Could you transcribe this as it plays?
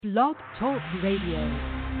Blog Talk Radio.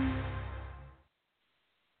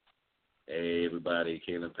 Hey everybody,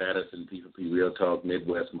 Caleb Patterson, P4P Real Talk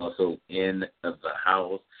Midwest Muscle in the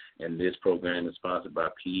house. And this program is sponsored by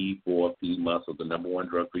P4P Muscle, the number one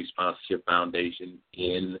drug-free sponsorship foundation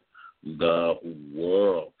in the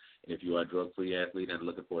world. And if you are a drug-free athlete and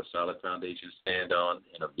looking for a solid foundation to stand on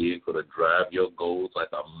and a vehicle to drive your goals like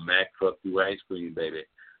a Mack truck through ice cream, baby,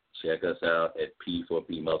 check us out at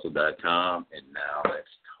P4PMuscle.com. And now let's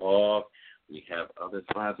talk. We have other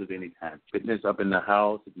sponsors, Anytime Fitness up in the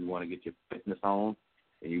house if you want to get your fitness on.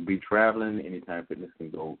 And you'll be traveling. Anytime Fitness can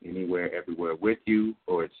go anywhere, everywhere with you,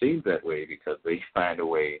 or it seems that way because they find a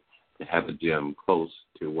way to have a gym close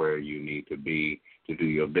to where you need to be to do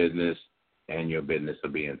your business and your business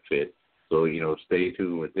of being fit. So, stay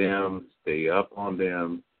tuned with them, stay up on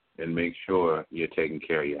them, and make sure you're taking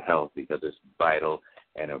care of your health because it's vital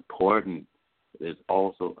and important. There's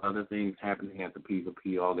also other things happening at the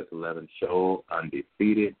P4P August 11th show,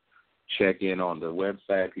 Undefeated. Check in on the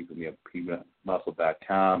website,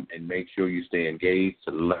 P4PMuscle.com, and make sure you stay engaged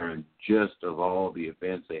to learn just of all the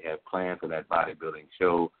events they have planned for that bodybuilding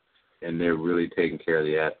show. And they're really taking care of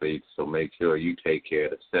the athletes, so make sure you take care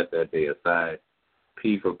to set that day aside.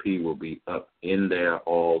 P4P will be up in there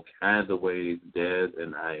all kinds of ways, Des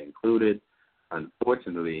and I included.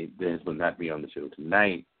 Unfortunately, Des will not be on the show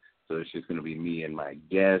tonight. So it's just going to be me and my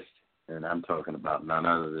guest, and I'm talking about none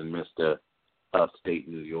other than Mr. Upstate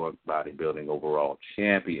New York bodybuilding overall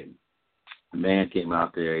champion. The man came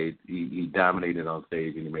out there, he dominated on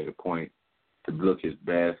stage, and he made a point to look his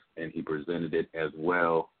best, and he presented it as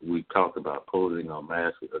well. We talked about posing on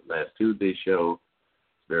last Tuesday's show.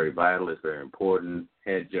 It's very vital. It's very important.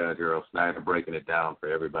 Head judge Earl Snyder breaking it down for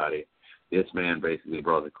everybody. This man basically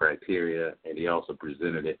brought the criteria, and he also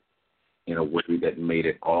presented it in a way that made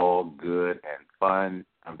it all good and fun.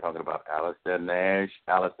 I'm talking about Alleister Nash.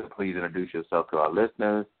 Alleister, please introduce yourself to our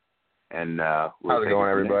listeners. And how's it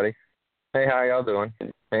going, everybody? Hey, how y'all doing?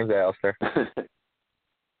 Name's Alleister.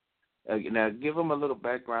 Now, give them a little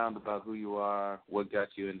background about who you are, what got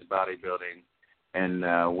you into bodybuilding, and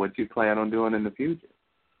what you plan on doing in the future.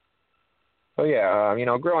 Oh, yeah,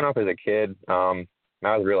 growing up as a kid, I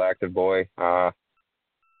was a real active boy.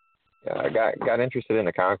 I got interested in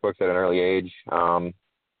the comic books at an early age.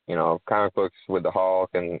 Comic books with the Hulk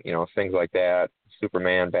and things like that,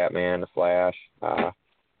 Superman, Batman, the Flash,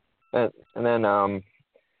 and then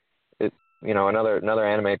another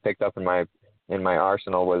anime picked up in my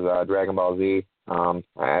arsenal was Dragon Ball Z. I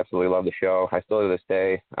absolutely love the show. I still to this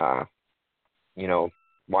day,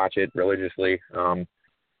 watch it religiously. That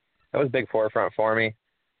was a big forefront for me.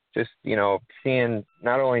 Just seeing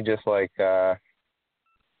not only just like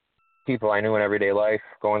people I knew in everyday life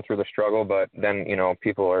going through the struggle, but then,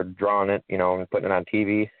 people are drawing it, and putting it on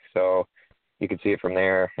TV. So you could see it from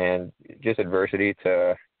there and just adversity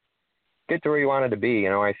to get to where you wanted to be.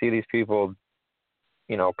 I see these people,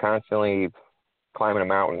 constantly climbing a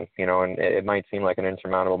mountain, and it might seem like an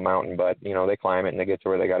insurmountable mountain, but, they climb it and they get to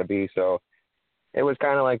where they got to be. So it was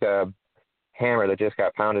kind of like a hammer that just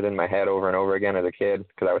got pounded in my head over and over again as a kid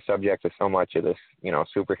because I was subject to so much of this,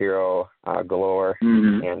 superhero galore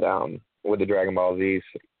and with the Dragon Ball Z's.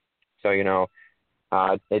 So,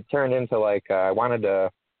 it turned into like I wanted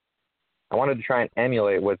to try and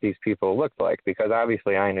emulate what these people looked like because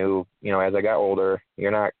obviously I knew, as I got older,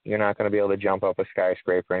 you're not going to be able to jump up a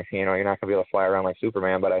skyscraper, you're not going to be able to fly around like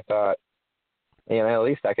Superman, but I thought, at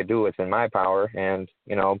least I could do what's in my power. And,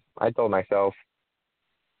 I told myself,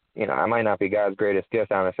 I might not be God's greatest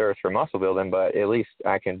gift on this earth for muscle building, but at least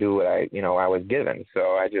I can do what I was given.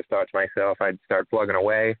 So I just thought to myself I'd start plugging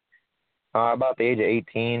away. About the age of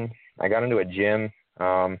 18, I got into a gym.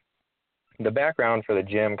 The background for the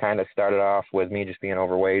gym kind of started off with me just being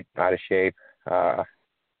overweight, out of shape,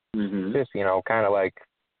 just, kind of like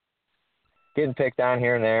getting picked on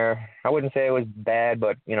here and there. I wouldn't say it was bad,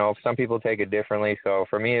 but, some people take it differently. So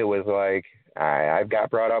for me, it was like I've got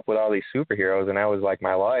brought up with all these superheroes, and that was like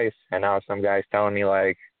my life. And now some guy's telling me,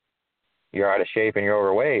 like, you're out of shape and you're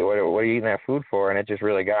overweight. What are you eating that food for? And it just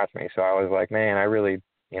really got to me. So I was like, man, I really,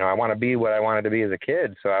 I want to be what I wanted to be as a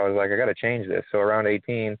kid. So I was like, I got to change this. So around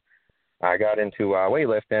 18, I got into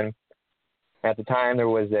weightlifting. At the time, there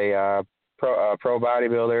was a pro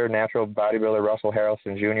bodybuilder, natural bodybuilder, Russell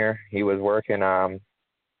Harrelson Jr. He was working at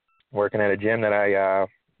a gym that I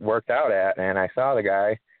worked out at, and I saw the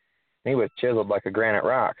guy. He was chiseled like a granite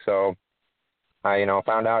rock. So I,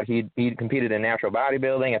 found out he'd competed in natural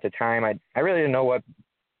bodybuilding. At the time, I really didn't know what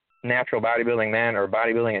natural bodybuilding meant or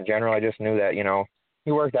bodybuilding in general. I just knew that,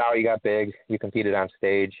 you worked out, you got big, you competed on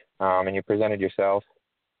stage, and you presented yourself.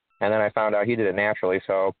 And then I found out he did it naturally.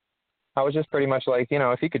 So I was just pretty much like,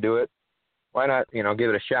 if you could do it, why not, give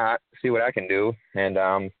it a shot, see what I can do. And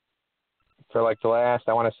for like the last,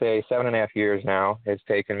 I want to say 7.5 years now, it's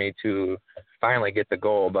taken me to finally get the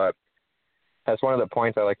goal. But that's one of the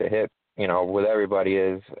points I like to hit, with everybody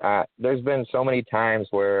is there's been so many times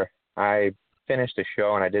where I finished a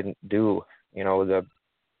show and I didn't do,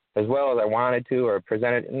 as well as I wanted to, or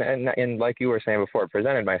presented, and like you were saying before,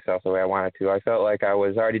 presented myself the way I wanted to. I felt like I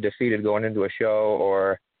was already defeated going into a show,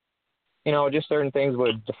 or, just certain things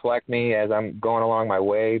would deflect me as I'm going along my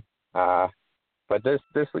way. But this,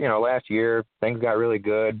 last year, things got really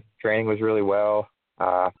good. Training was really well.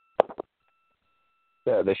 The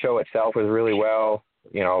show itself was really well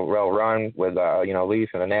run with, Leaf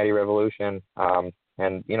and the Natty Revolution. And,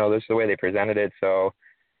 this is the way they presented it. So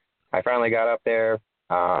I finally got up there,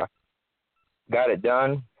 got it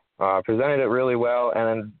done, presented it really well. And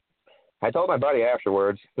then I told my buddy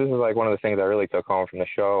afterwards, this is like one of the things I really took home from the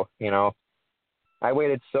show. I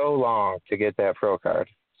waited so long to get that pro card,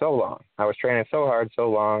 so long. I was training so hard,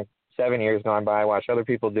 so long, 7 years gone by, watched other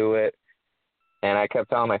people do it. And I kept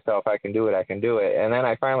telling myself, I can do it, I can do it. And then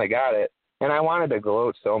I finally got it. And I wanted to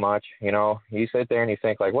gloat so much, You sit there and you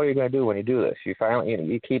think, like, what are you going to do when you do this? You finally,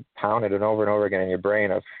 you keep pounding it over and over again in your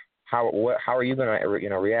brain of how are you going to,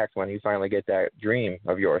 react when you finally get that dream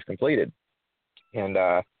of yours completed. And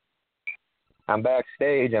I'm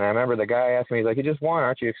backstage, and I remember the guy asked me, he's like, you just won,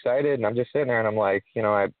 aren't you excited? And I'm just sitting there, and I'm like,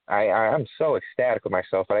 I'm so ecstatic with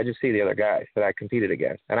myself, but I just see the other guys that I competed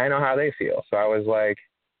against, and I know how they feel. So I was like,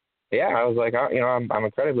 I'm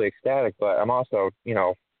incredibly ecstatic, but I'm also,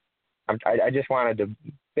 I just wanted to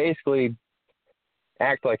basically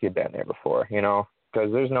act like you've been there before,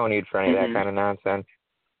 because there's no need for any of that kind of nonsense,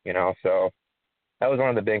 So that was one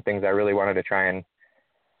of the big things I really wanted to try and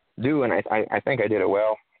do, and I think I did it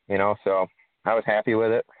well, So I was happy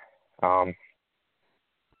with it. It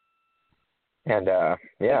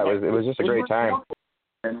was just a great time.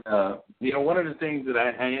 And one of the things that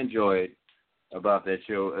I enjoyed about that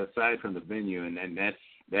show, aside from the venue, and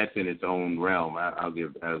that's in its own realm. I'll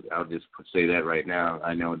just say that right now.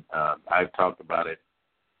 I know I've talked about it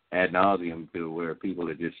ad nauseum to where people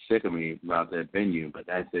are just sick of me about that venue. But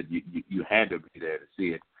I said you had to be there to see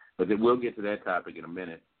it. But then we'll get to that topic in a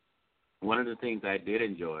minute. One of the things I did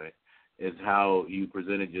enjoy is how you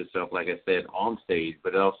presented yourself, like I said, on stage,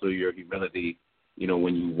 but also your humility.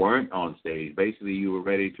 When you weren't on stage, basically you were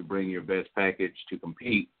ready to bring your best package to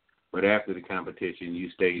compete. But after the competition,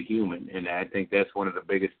 you stayed human. And I think that's one of the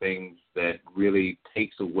biggest things that really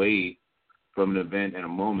takes away from an event and a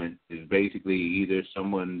moment is basically either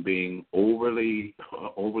someone being overly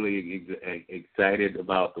excited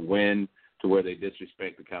about the win to where they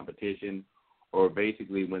disrespect the competition, or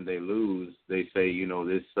basically when they lose, they say,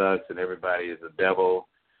 this sucks and everybody is a devil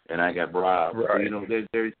and I got robbed. Right. So,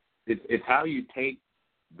 it's how you take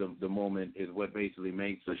the moment is what basically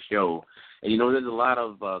makes a show. And, there's a lot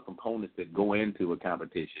of components that go into a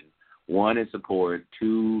competition. One is support.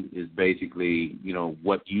 Two is basically,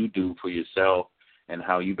 what you do for yourself and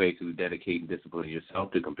how you basically dedicate and discipline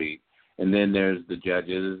yourself to compete. And then there's the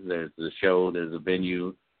judges, there's the show, there's the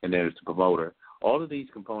venue, and there's the promoter. All of these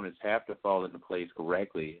components have to fall into place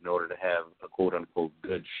correctly in order to have a quote-unquote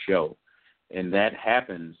good show. And that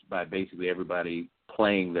happens by basically everybody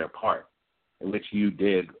playing their part, which you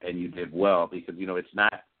did, and you did well, because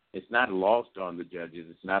it's not lost on the judges,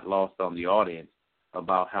 it's not lost on the audience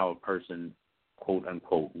about how a person quote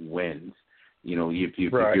unquote wins. If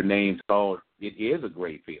your name's called, it is a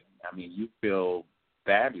great feeling. I mean, you feel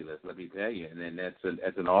fabulous, let me tell you, and then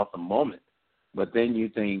that's an awesome moment. But then you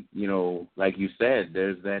think, like you said,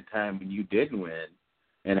 there's that time when you didn't win,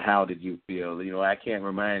 and how did you feel? I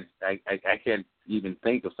can't even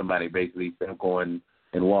think of somebody basically going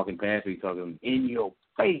and walking past me talking in your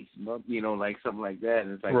face, like something like that.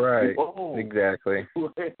 And it's like, right, whoa, exactly.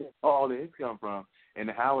 Where did all this come from? And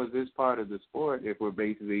how is this part of the sport if we're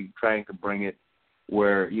basically trying to bring it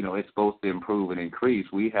where, it's supposed to improve and increase?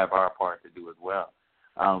 We have our part to do as well.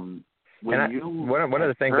 One of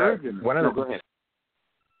the things go ahead.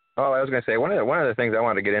 Oh, I was going to say, one of the things I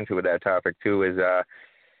wanted to get into with that topic, too, is,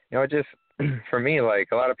 just for me, like,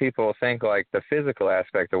 a lot of people think, like, the physical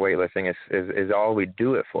aspect of weightlifting is all we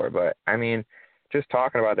do it for. But, I mean, just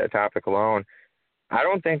talking about that topic alone, I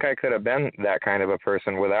don't think I could have been that kind of a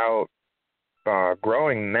person without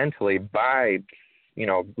growing mentally by,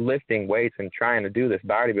 lifting weights and trying to do this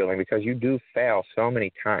bodybuilding, because you do fail so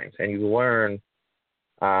many times and you learn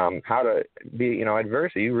how to be,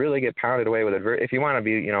 adversity. You really get pounded away with adversity. If you want to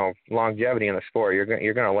be, longevity in the sport, you're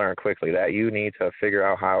going to learn quickly that you need to figure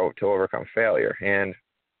out how to overcome failure. And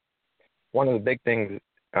one of the big things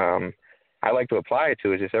I like to apply it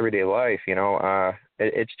to is just everyday life.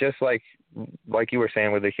 It's just like you were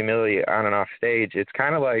saying with the humility on and off stage. It's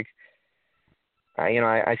kind of like,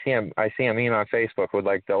 I see a meme on Facebook with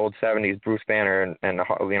like the old '70s Bruce Banner and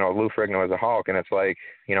Lou Ferrigno as a Hulk, and it's like,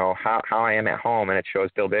 how I am at home, and it shows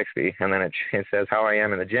Bill Bixby, and then it says how I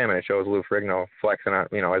am in the gym, and it shows Lou Ferrigno flexing on,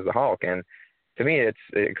 as the Hulk. And to me, it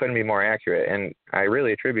couldn't be more accurate, and I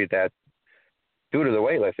really attribute that due to the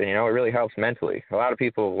weightlifting. It really helps mentally. A lot of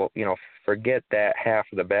people will, forget that half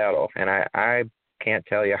of the battle, and I can't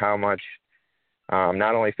tell you how much.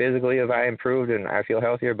 Not only physically have I improved and I feel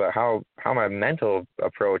healthier, but how my mental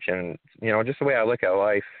approach and, just the way I look at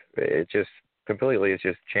life, it's just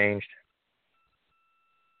changed.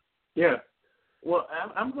 Yeah. Well,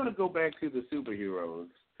 I'm going to go back to the superheroes.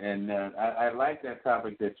 And I like that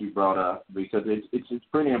topic that you brought up because it's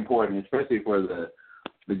pretty important, especially for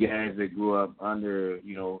the guys that grew up under,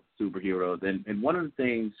 superheroes. And one of the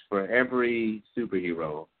things for every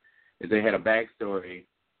superhero is they had a backstory,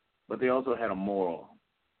 but they also had a moral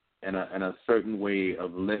and a certain way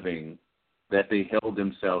of living that they held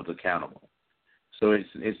themselves accountable. So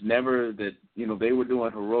it's never that, they were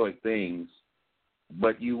doing heroic things,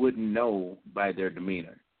 but you wouldn't know by their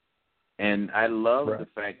demeanor. And I love the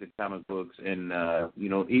fact that comic books and,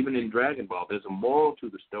 even in Dragon Ball, there's a moral to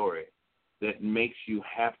the story that makes you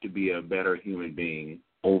have to be a better human being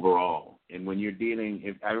overall. And when you're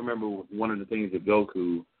I remember one of the things with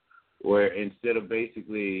Goku, where instead of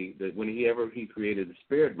basically when he created the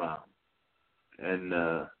spirit bomb, and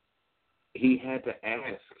he had to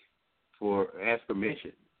ask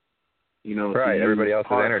permission, right? Everybody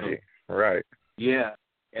else's energy, right? Yeah,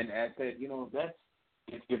 and I said, that's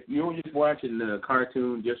if you're just watching the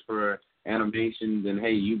cartoon just for animation, then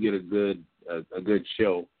hey, you get a good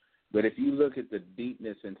show. But if you look at the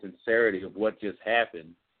deepness and sincerity of what just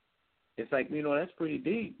happened, it's like, that's pretty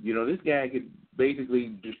deep. This guy could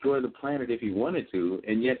basically destroy the planet if he wanted to,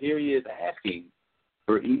 and yet here he is asking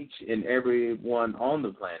for each and every one on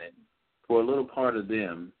the planet for a little part of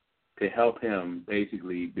them to help him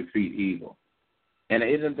basically defeat evil. And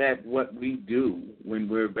isn't that what we do when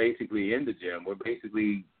we're basically in the gym? We're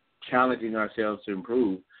basically challenging ourselves to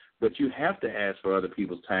improve, but you have to ask for other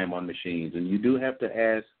people's time on machines, and you do have to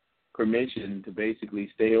ask permission to basically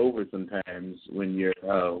stay over sometimes when you're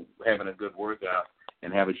having a good workout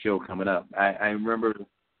and have a show coming up. I remember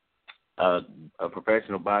a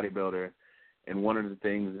professional bodybuilder, and one of the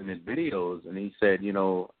things in his videos, and he said,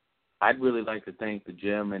 I'd really like to thank the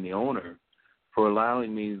gym and the owner for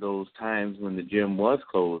allowing me those times when the gym was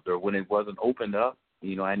closed or when it wasn't opened up.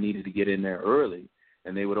 I needed to get in there early,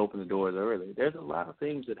 and they would open the doors early. There's a lot of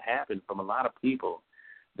things that happen from a lot of people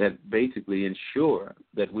that basically ensure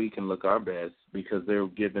that we can look our best because they're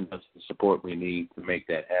giving us the support we need to make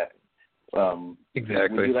that happen.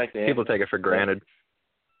 Exactly. People take it for granted.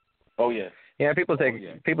 Oh, yeah. Yeah, people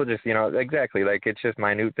just, exactly, like it's just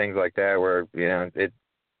minute things like that where,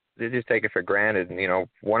 they just take it for granted. And,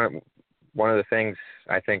 one of the things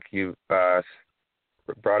I think you brought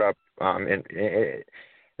up, and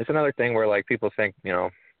it's another thing where, like, people think,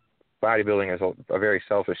 bodybuilding is a very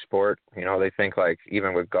selfish sport. They think, like,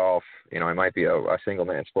 even with golf, it might be a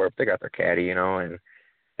single-man sport, but they got their caddy, and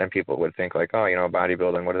then people would think, like, oh,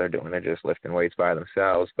 bodybuilding, what are they doing? They're just lifting weights by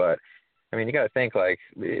themselves. But, I mean, you got to think, like,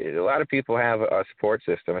 a lot of people have a support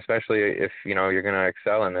system, especially if, you're going to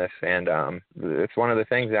excel in this. And it's one of the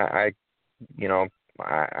things that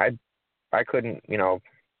I couldn't,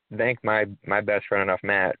 thank my best friend enough,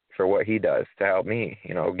 Matt, for what he does to help me,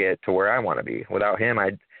 get to where I want to be. Without him,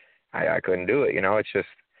 I couldn't do it. It's just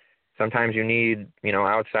sometimes you need,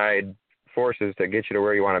 outside forces to get you to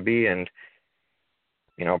where you want to be, and,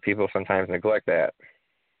 people sometimes neglect that.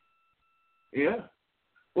 Yeah.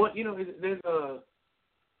 Well, there's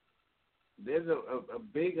a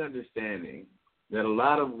big understanding that a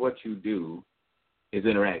lot of what you do is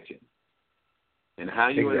interaction. And how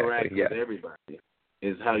you interact with everybody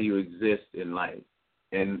is how you exist in life.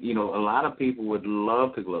 And, a lot of people would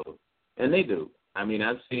love to gloat, and they do. I mean,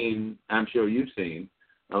 I'm sure you've seen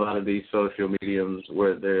a lot of these social mediums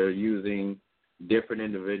where they're using different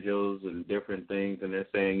individuals and different things, and they're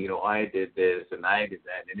saying, I did this and I did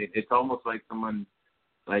that. And it's almost like someone,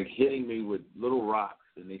 like, hitting me with little rocks,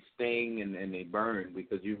 and they sting and they burn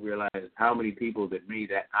because you realize how many people that made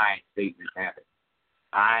that I statement happen.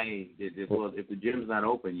 I did this. Well, if the gym's not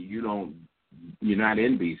open, you're not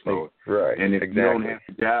in beast mode. Right. And if you don't have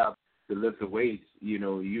the job to lift the weights,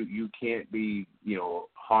 you can't be,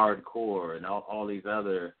 hardcore and all these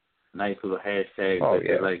other nice little hashtags that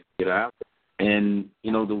they like to get out. And,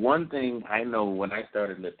 the one thing I know when I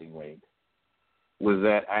started lifting weights was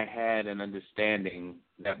that I had an understanding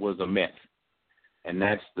that was a myth. and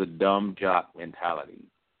that's the dumb jock mentality.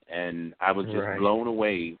 And I was just blown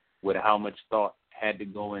away with how much thought had to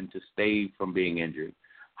go into stay from being injured,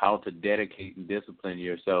 how to dedicate and discipline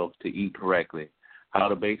yourself to eat correctly, how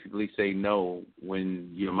to basically say no when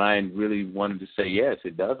your mind really wanted to say yes.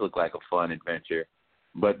 It does look like a fun adventure,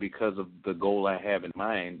 but because of the goal I have in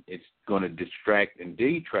mind, it's going to distract and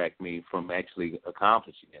detract me from actually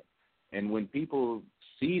accomplishing it. And when people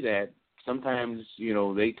see that, sometimes,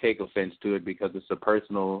 they take offense to it because it's a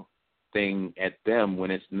personal thing at them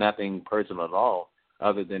when it's nothing personal at all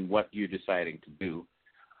other than what you're deciding to do.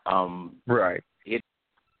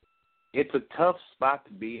 It's a tough spot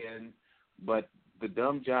to be in, but the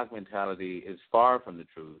dumb jock mentality is far from the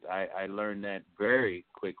truth. I learned that very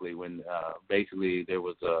quickly when basically there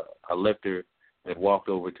was a lifter that walked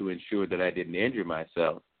over to ensure that I didn't injure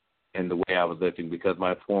myself in the way I was lifting because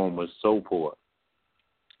my form was so poor.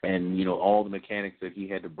 And, all the mechanics that he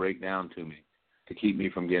had to break down to me to keep me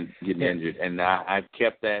from getting injured. And I've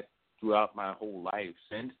kept that throughout my whole life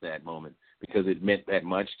since that moment because it meant that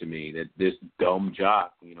much to me that this dumb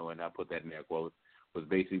jock, and I put that in air quotes, was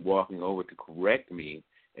basically walking over to correct me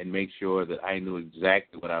and make sure that I knew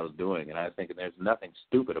exactly what I was doing. And I think there's nothing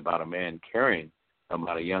stupid about a man caring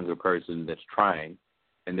about a younger person that's trying,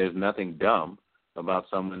 and there's nothing dumb about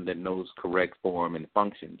someone that knows correct form and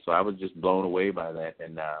function. So I was just blown away by that,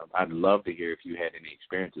 and I'd love to hear if you had any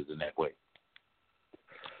experiences in that way.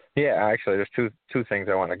 Yeah, actually, there's two things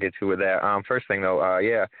I want to get to with that. First thing, though,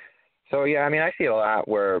 So, I mean, I see it a lot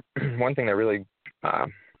where one thing that really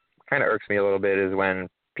kind of irks me a little bit is when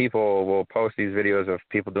people will post these videos of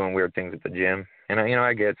people doing weird things at the gym. And,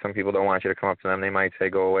 I get some people don't want you to come up to them. They might say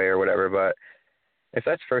go away or whatever, but if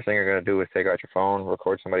that's the first thing you're going to do is take out your phone,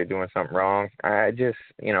 record somebody doing something wrong, I just,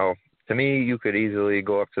 to me, you could easily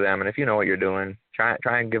go up to them, and if you know what you're doing, try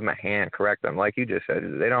and give them a hand, correct them. Like you just said,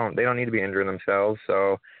 they don't need to be injuring themselves.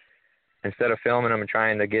 So instead of filming them and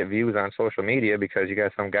trying to get views on social media because you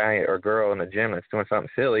got some guy or girl in the gym that's doing something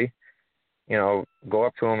silly, go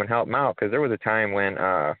up to them and help them out. Because there was a time when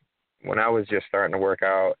I was just starting to work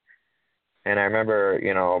out, and I remember,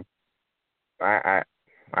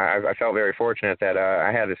 I felt very fortunate that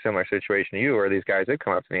I had a similar situation to you where these guys did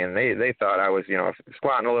come up to me and they thought I was,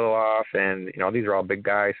 squatting a little off, and, these are all big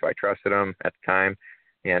guys, so I trusted them at the time.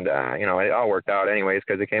 And, it all worked out anyways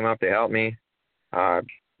because they came up, they helped me,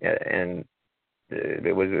 and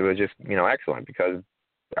it was just, excellent because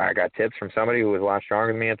I got tips from somebody who was a lot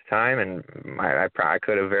stronger than me at the time, and I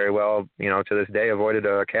could have very well, to this day avoided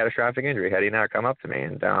a catastrophic injury had he not come up to me.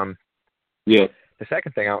 And, The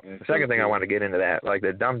second thing I want to get into that, like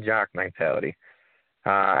the dumb jock mentality,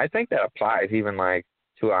 I think that applies even like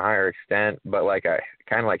to a higher extent, but like a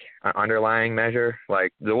kind of like an underlying measure.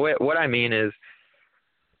 Like what I mean is,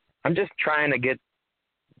 I'm just trying to get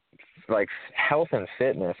like health and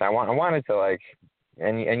fitness. I wanted to like,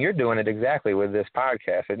 and you're doing it exactly with this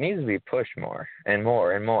podcast. It needs to be pushed more and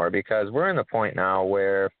more and more because we're in the point now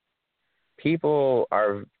where people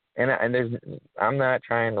are. And there's, I'm not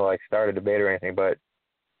trying to like start a debate or anything, but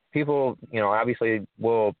people, obviously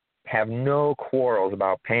will have no quarrels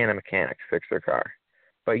about paying a mechanic to fix their car.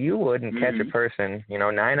 But you wouldn't catch a person,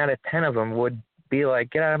 9 out of 10 of them would be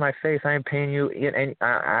like, get out of my face, I ain't paying you. And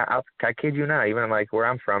I kid you not, even like where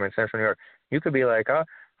I'm from in Central New York, you could be like, oh,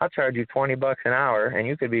 I'll charge you $20 an hour, and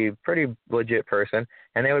you could be a pretty legit person,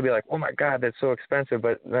 and they would be like, oh my God, that's so expensive.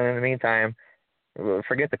 But then in the meantime,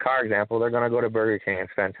 forget the car example, they're going to go to Burger King and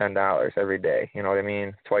spend $10 every day, you know what I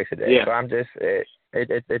mean, twice a day. Yeah. So I'm just,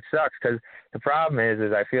 it sucks because the problem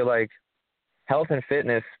is I feel like health and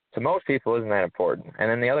fitness to most people isn't that important.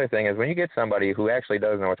 And then the other thing is when you get somebody who actually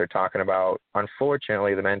does know what they're talking about,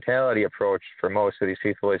 unfortunately the mentality approach for most of these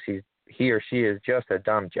people is he or she is just a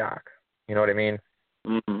dumb jock. You know what I mean?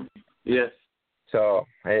 Mm-hmm. Yes. So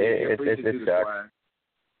it sucks.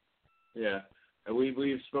 Yeah.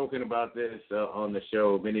 We've spoken about this on the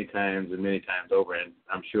show many times and many times over, and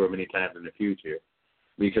I'm sure many times in the future,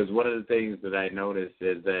 because one of the things that I noticed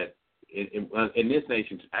is that in this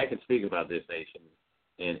nation, I can speak about this nation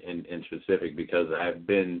in specific because I've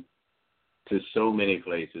been to so many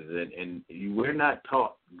places, and we're not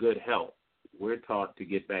taught good health. We're taught to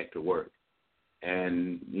get back to work,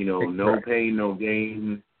 and no pain, no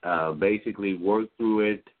gain. Basically, work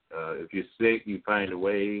through it. If you're sick, you find a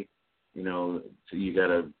way. So you got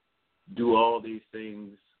to do all these things,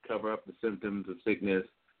 cover up the symptoms of sickness,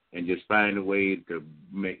 and just find a way to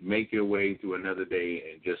make your way through another day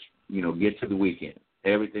and just, get to the weekend.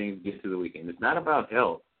 Everything gets to the weekend. It's not about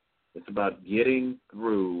health. It's about getting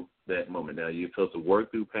through that moment. Now, you're supposed to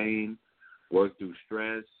work through pain, work through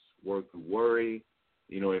stress, work through worry,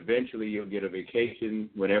 Eventually you'll get a vacation,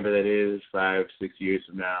 whenever that is, 5, 6 years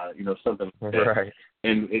from now, something like that. Right.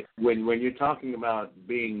 And when you're talking about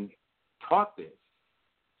being taught this,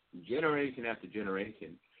 generation after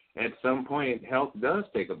generation, at some point health does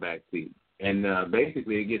take a back seat. And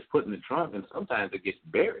basically it gets put in the trunk, and sometimes it gets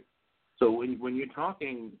buried. So when you're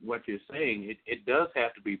talking what you're saying, it does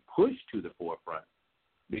have to be pushed to the forefront,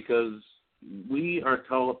 because we are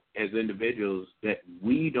taught as individuals that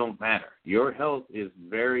we don't matter. Your health is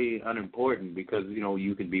very unimportant because,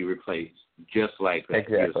 you can be replaced just like that.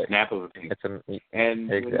 Exactly. A snap of a finger.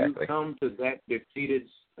 And exactly. when you come to that defeated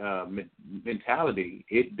mentality,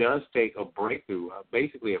 it does take a breakthrough,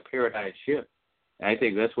 basically a paradigm shift. And I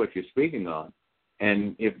think that's what you're speaking on.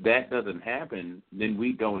 And if that doesn't happen, then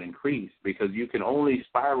we don't increase, because you can only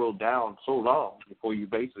spiral down so long before you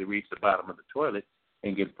basically reach the bottom of the toilet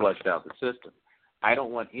and get flushed out the system. I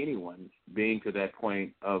don't want anyone being to that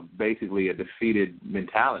point of basically a defeated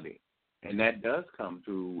mentality. And that does come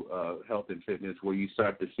through health and fitness, where you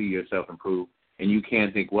start to see yourself improve and you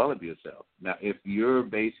can think well of yourself. Now, if you're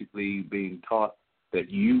basically being taught that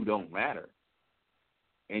you don't matter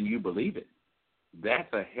and you believe it,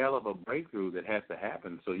 that's a hell of a breakthrough that has to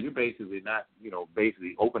happen. So you're basically not,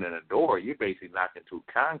 basically opening a door. You're basically knocking through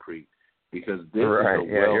concrete, because this right. is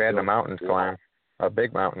a you're at the mountain climb. A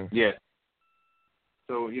big mountain. Yes.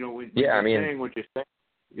 So, when you're saying what you're saying,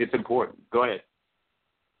 it's important. Go ahead.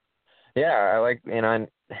 Yeah, I like, like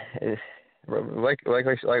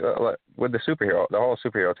with the superhero, the whole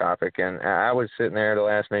superhero topic. And I was sitting there the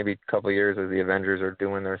last maybe couple of years as the Avengers are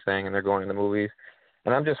doing their thing and they're going to the movies.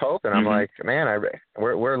 And I'm just hoping, I'm like, man,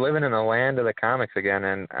 we're living in the land of the comics again.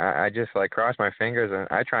 And I just cross my fingers, and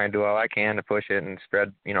I try and do all I can to push it and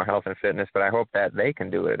spread, health and fitness. But I hope that they can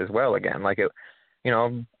do it as well again.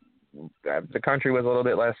 The country was a little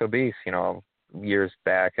bit less obese, years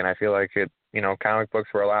back, and I feel like it, comic books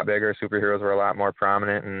were a lot bigger, superheroes were a lot more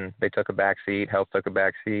prominent, and they took a back seat, health took a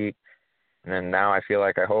back seat, and then now I feel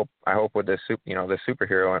like I hope with this, the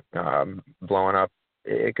superhero blowing up,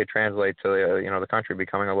 it could translate to the country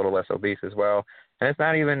becoming a little less obese as well. And it's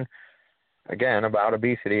not even, again, about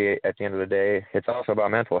obesity at the end of the day. It's also about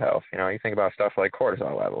mental health. You think about stuff like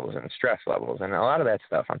cortisol levels and stress levels, and a lot of that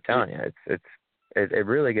stuff, I'm telling you, it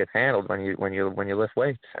really gets handled when you lift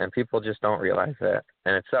weights, and people just don't realize that,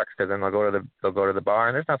 and it sucks, because then they'll go to the bar,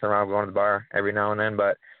 and there's nothing wrong with going to the bar every now and then,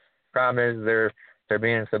 but the problem is they're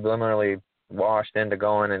being subliminally washed into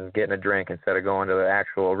going and getting a drink instead of going to the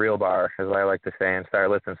actual real bar, as I like to say, and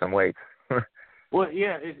start lifting some weights. Well,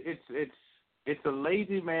 yeah, it's a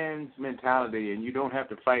lazy man's mentality, and you don't have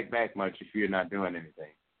to fight back much if you're not doing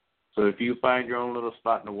anything. So if you find your own little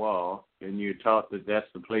spot in the wall and you're taught that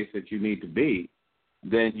that's the place that you need to be,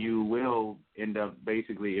 then you will end up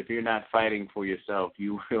basically, if you're not fighting for yourself,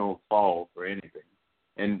 you will fall for anything.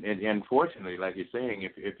 And unfortunately, like you're saying,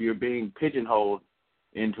 if you're being pigeonholed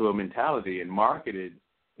into a mentality and marketed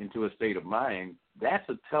into a state of mind, that's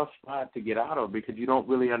a tough spot to get out of, because you don't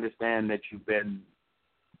really understand that you've been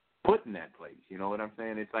put in that place. You know what I'm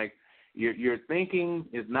saying? It's like your thinking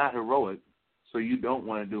is not heroic, so you don't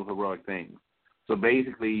want to do heroic things. So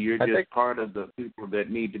basically, you're just part of the people that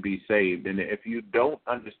need to be saved. And if you don't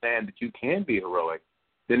understand that you can be heroic,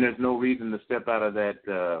 then there's no reason to step out of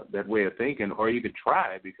that way of thinking, or you could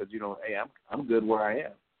try, because, hey, I'm good where I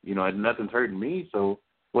am. Nothing's hurting me, so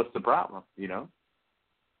what's the problem,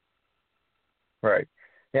 Right.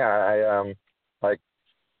 Yeah,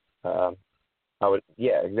 I would,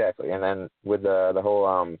 yeah, exactly. And then with the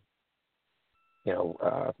whole,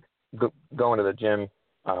 going to the gym,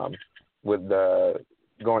 with the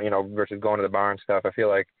going, versus going to the bar and stuff, I feel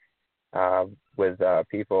like with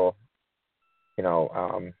people,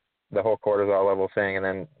 the whole cortisol level thing, and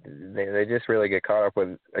then they just really get caught up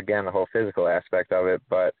with, again, the whole physical aspect of it.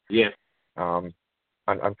 But yeah,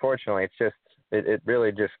 unfortunately, it's just it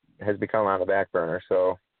really just has become on the back burner.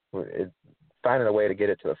 So finding a way to get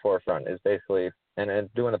it to the forefront is basically, and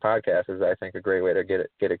doing the podcast is, I think, a great way to get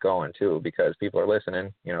it going too, because people are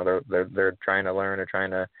listening. They're trying to learn, or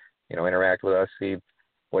trying to interact with us, see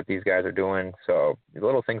what these guys are doing. So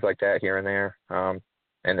little things like that here and there.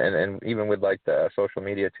 And even with the social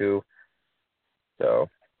media too. So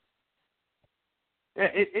yeah,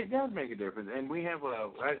 it does make a difference. And we have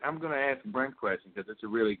I'm going to ask Brent a question, because it's a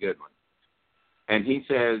really good one. And he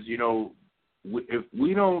says, if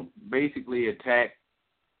we don't basically attack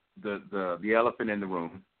the elephant in the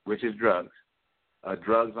room, which is drugs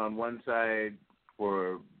on one side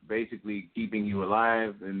for basically keeping you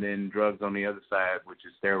alive, and then drugs on the other side, which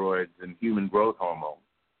is steroids and human growth hormone,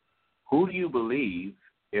 who do you believe,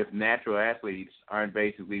 if natural athletes aren't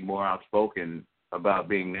basically more outspoken about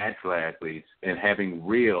being natural athletes and having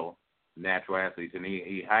real natural athletes, and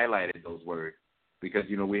he highlighted those words because,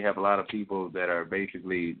 you know, we have a lot of people that are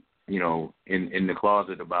basically, you know, in the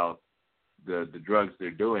closet about the drugs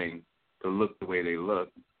they're doing to look the way they look,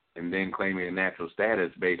 and then claiming a natural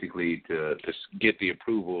status basically to get the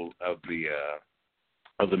approval of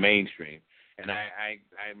the mainstream. And I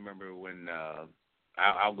remember when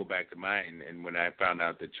I'll go back to mine, and when I found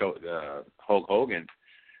out that Hulk Hogan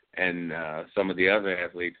and some of the other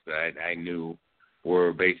athletes that I knew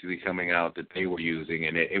were basically coming out that they were using,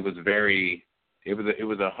 and it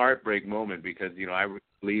was a heartbreak moment because, you know, I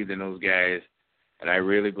believed in those guys, and I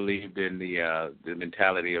really believed in the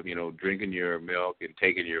mentality of, you know, drinking your milk and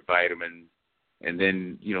taking your vitamins, and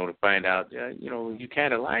then, you know, to find out, you know, you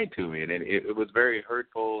kind of lied to me, and it was very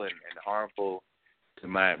hurtful and harmful to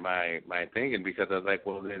my thinking, because I was like,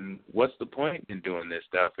 well, then what's the point in doing this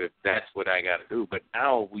stuff if that's what I got to do? But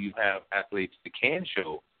now you have athletes that can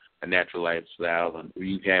show a natural lifestyle, and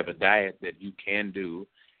you have a diet that you can do,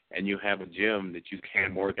 and you have a gym that you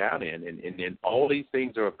can work out in, and all these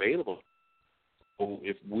things are available. So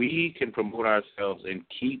if we can promote ourselves and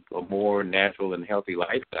keep a more natural and healthy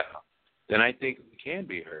lifestyle, then I think we can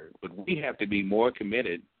be heard. But we have to be more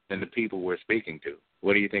committed than the people we're speaking to.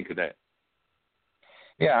 What do you think of that?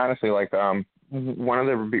 Yeah, honestly, like one of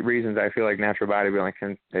the reasons I feel like natural bodybuilding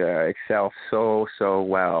can excel so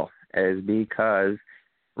well is because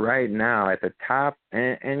right now at the top,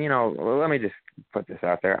 and you know, let me just put this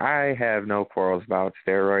out there. I have no quarrels about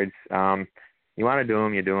steroids. You want to do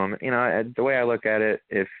them, you do them. You know, the way I look at it,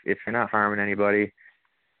 if you're not harming anybody,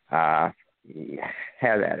 have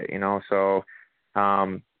at it. You know, so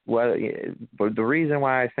but the reason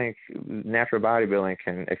why I think natural bodybuilding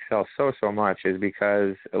can excel so much is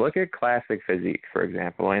because look at classic physique, for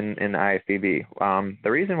example, in the IFBB.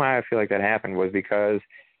 The reason why I feel like that happened was because,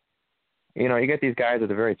 you know, you get these guys at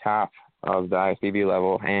the very top of the IFBB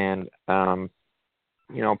level, and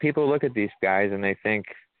you know, people look at these guys and they think,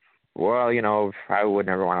 well, you know, I would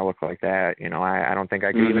never want to look like that. You know, I don't think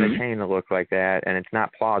I could even attain to look like that, and it's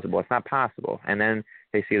not plausible. It's not possible. And then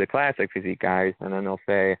they see the classic physique guys, and then they'll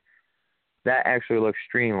say, that actually looks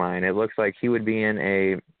streamlined. It looks like he would be in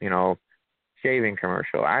a, you know, shaving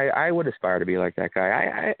commercial. I would aspire to be like that guy.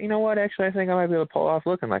 I you know what, actually, I think I might be able to pull off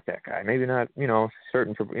looking like that guy. Maybe not, you know,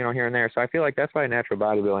 certain, you know, here and there. So I feel like that's why natural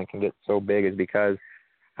bodybuilding can get so big, is because,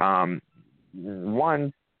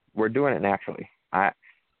 one, we're doing it naturally. I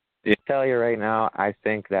tell you right now, I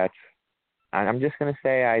think I'm just going to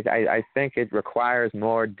say I think it requires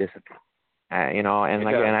more discipline. You know, and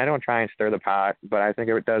again, I don't try and stir the pot, but I think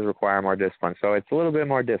it does require more discipline. So it's a little bit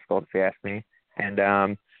more difficult, if you ask me.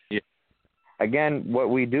 And again, what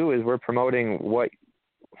we do is we're promoting what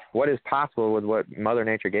is possible with what Mother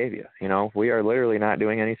Nature gave you. You know, we are literally not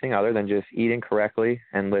doing anything other than just eating correctly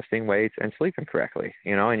and lifting weights and sleeping correctly.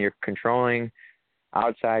 You know, and you're controlling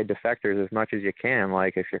outside defectors as much as you can.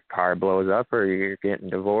 Like if your car blows up or you're getting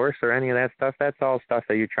divorced or any of that stuff, that's all stuff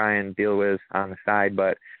that you try and deal with on the side.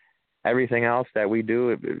 But everything else that we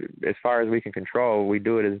do, as far as we can control, we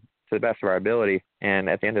do it to the best of our ability. And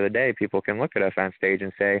at the end of the day, people can look at us on stage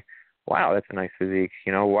and say, wow, that's a nice physique.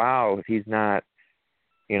 You know, wow, he's not,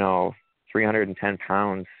 you know, 310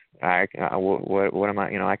 pounds. What am I,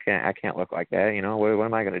 you know, I can't look like that. You know, what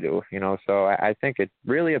am I going to do? You know, so I think it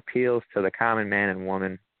really appeals to the common man and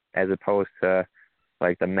woman as opposed to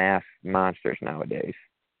like the mass monsters nowadays.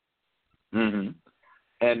 Mm-hmm.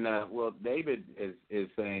 And, well, David is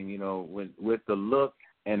saying, you know, with the look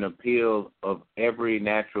and appeal of every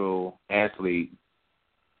natural athlete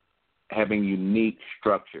having unique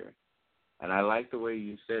structure. And I like the way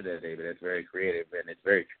you said that, David. That's very creative, and it's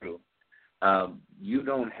very true. You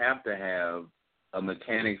don't have to have a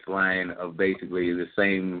mechanics line of basically the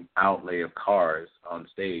same outlay of cars on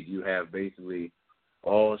stage. You have basically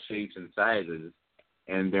all shapes and sizes,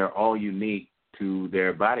 and they're all unique to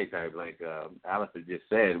their body type, like Alleister just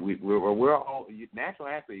said. We're all natural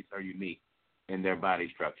athletes are unique in their body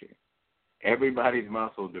structure. Everybody's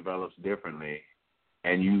muscle develops differently,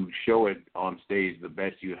 and you show it on stage the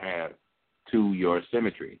best you have to your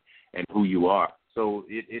symmetry and who you are. So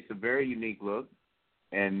it's a very unique look.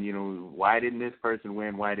 And, you know, why didn't this person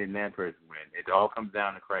win? Why didn't that person win? It all comes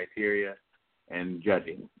down to criteria and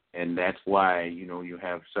judging. And that's why, you know, you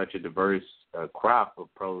have such a diverse crop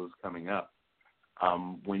of pros coming up.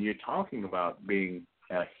 When you're talking about being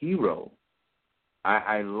a hero,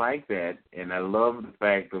 I like that, and I love the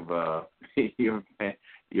fact of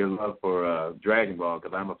your love for Dragon Ball,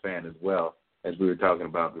 because I'm a fan as well, as we were talking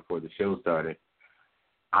about before the show started.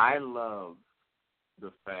 I love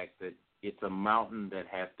the fact that it's a mountain that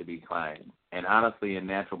has to be climbed. And honestly, in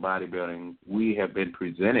natural bodybuilding, we have been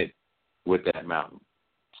presented with that mountain.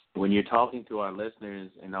 When you're talking to our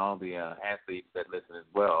listeners and all the athletes that listen as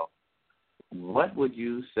well, what would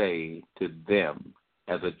you say to them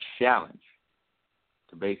as a challenge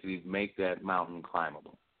to basically make that mountain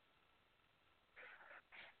climbable?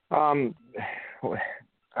 I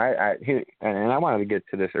wanted to get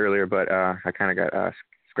to this earlier, but I kind of got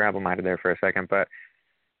scrabble-minded there for a second. But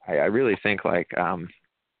I really think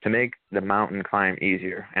to make the mountain climb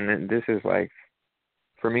easier, and then this is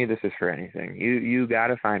for me, this is for anything. You got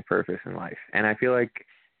to find purpose in life, and I feel like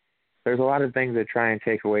there's a lot of things that try and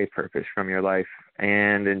take away purpose from your life,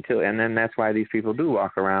 and then that's why these people do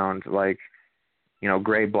walk around like,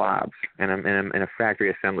 gray blobs in a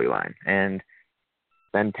factory assembly line, and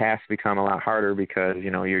then tasks become a lot harder because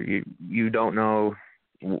you don't know.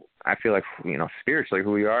 I feel like spiritually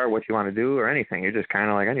who you are, what you want to do, or anything. You're just kind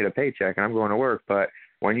of like, I need a paycheck and I'm going to work. But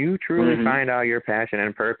when you truly find out your passion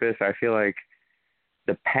and purpose, I feel like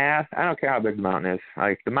the path, I don't care how big the mountain is.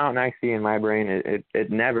 Like the mountain I see in my brain,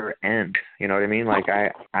 it never ends. You know what I mean? Like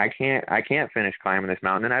I can't finish climbing this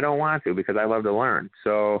mountain, and I don't want to because I love to learn.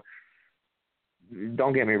 So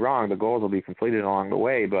don't get me wrong, the goals will be completed along the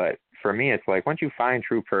way, but for me, it's like once you find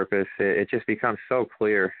true purpose, it just becomes so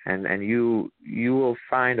clear, and you will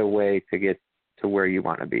find a way to get to where you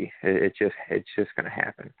want to be. It's just going to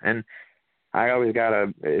happen. And I always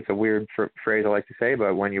it's a weird phrase I like to say,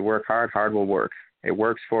 but when you work hard, hard will work. It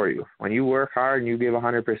works for you. When you work hard and you give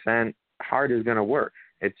 100%, hard is going to work.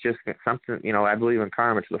 It's just something, I believe in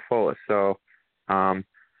karma to the fullest. So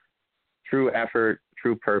true effort,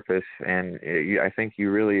 true purpose, and I think you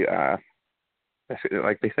really,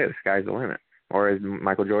 like they say, the sky's the limit. Or as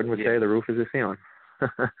Michael Jordan would say, the roof is the ceiling.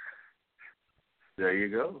 There you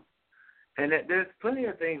go. And there's plenty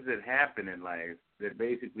of things that happen in life that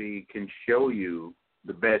basically can show you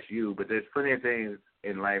the best you, but there's plenty of things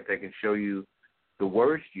in life that can show you the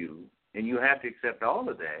worst you, and you have to accept all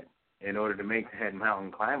of that in order to make that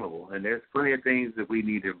mountain climbable. And there's plenty of things that we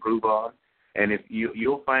need to improve on. And if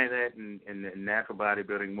you'll find that in natural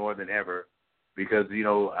bodybuilding more than ever, because,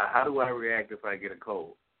 how do I react if I get a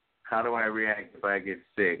cold? How do I react if I get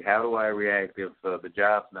sick? How do I react if the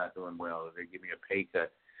job's not doing well, if they give me a pay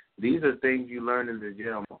cut? These are things you learn in the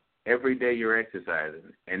gym. Every day you're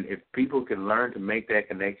exercising. And if people can learn to make that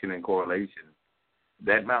connection and correlation,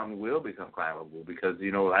 that mountain will become climbable. Because,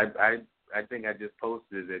 I think I just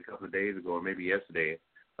posted it a couple of days ago or maybe yesterday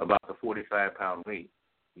about the 45-pound weight.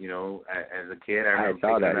 As a kid, I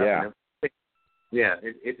saw that, yeah. Yeah,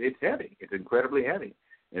 it's heavy. It's incredibly heavy.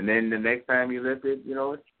 And then the next time you lift it,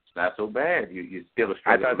 it's not so bad. You still a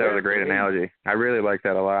struggle. I thought that was a great analogy. I really like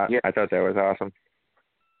that a lot. Yeah. I thought that was awesome.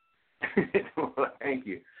 Well, thank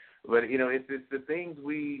you. But, it's the things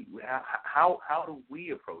how do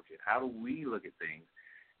we approach it? How do we look at things?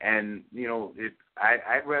 And,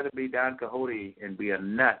 I'd rather be Don Quixote and be a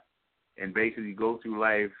nut and basically go through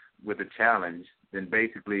life with a challenge than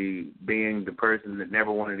basically being the person that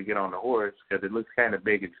never wanted to get on the horse because it looks kind of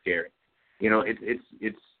big and scary.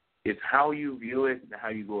 It's how you view it and how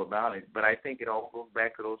you go about it. But I think it all goes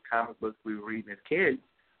back to those comic books we were reading as kids,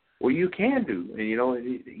 where you can do.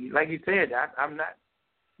 And like you said, I'm not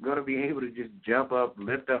going to be able to just jump up,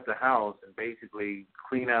 lift up the house, and basically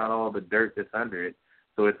clean out all the dirt that's under it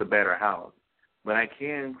so it's a better house. But I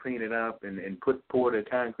can clean it up and pour the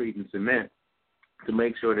concrete and cement to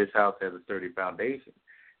make sure this house has a sturdy foundation.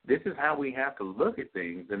 This is how we have to look at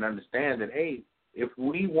things and understand that, hey, if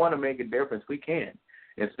we want to make a difference, we can.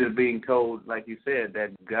 Instead of being told, like you said,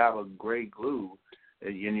 that gob of gray glue,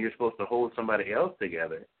 and you're supposed to hold somebody else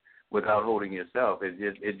together without holding yourself.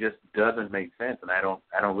 It just doesn't make sense, and I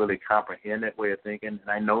don't really comprehend that way of thinking.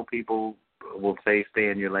 And I know people will say stay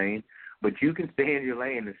in your lane, but you can stay in your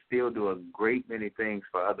lane and still do a great many things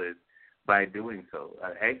for others by doing so.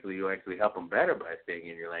 You'll actually help them better by staying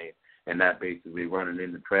in your lane and not basically running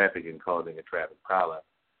into traffic and causing a traffic pileup.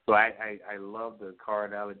 So I love the car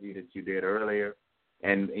analogy that you did earlier.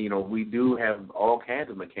 And, we do have all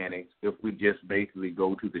kinds of mechanics if we just basically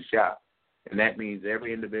go to the shop. And that means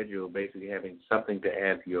every individual basically having something to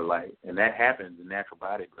add to your life. And that happens in natural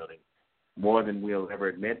bodybuilding more than we'll ever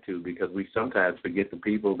admit to, because we sometimes forget the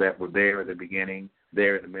people that were there at the beginning,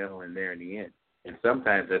 there in the middle, and there in the end. And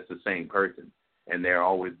sometimes that's the same person, and there are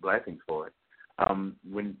always blessings for it.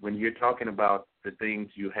 When you're talking about the things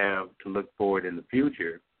you have to look forward in the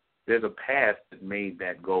future, there's a past that made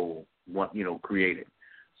that goal, created.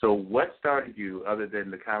 So what started you, other than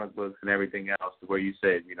the comic books and everything else, where you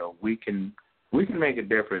said, we can make a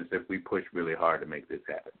difference if we push really hard to make this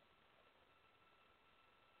happen?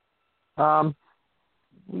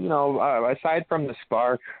 aside from the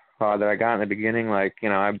spark that I got in the beginning, like,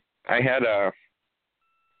 I had a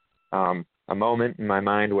moment in my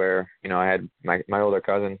mind where, I had my older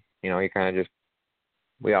cousin, he kind of just,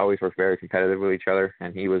 we always were very competitive with each other,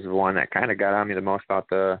 and he was the one that kind of got on me the most about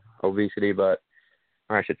the obesity, or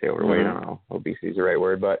I should say overweight. I don't know, obesity is the right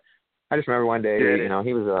word, but I just remember one day,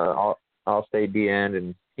 he was a all-state D end,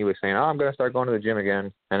 and he was saying, I'm going to start going to the gym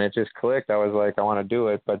again, and it just clicked. I was like, I want to do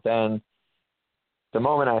it, but then the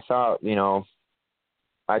moment I saw,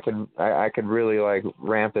 I could really like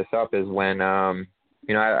ramp this up is when,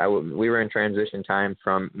 we were in transition time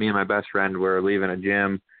from me and my best friend were leaving a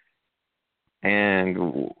gym, and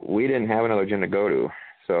we didn't have another gym to go to.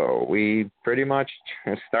 So we pretty much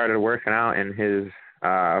started working out in his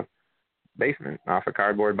basement off of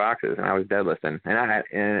cardboard boxes, and I was deadlifting.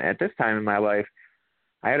 And at this time in my life,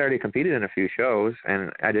 I had already competed in a few shows,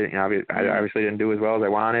 and I didn't, I obviously didn't do as well as I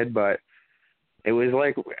wanted, but it was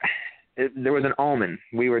like there was an omen.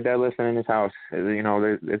 We were deadlifting in his house.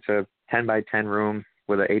 It's a 10 by 10 room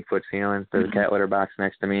with an 8-foot ceiling. There's a cat litter box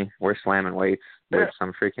next to me. We're slamming weights with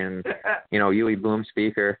some freaking, Huey Boom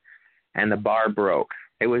speaker, and the bar broke.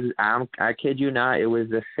 It was, I kid you not, it was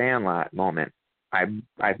the Sandlot moment. I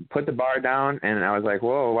put the bar down, and I was like,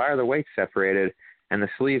 whoa, why are the weights separated? And the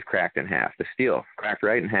sleeve cracked in half. The steel cracked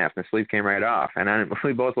right in half, and the sleeve came right off. And then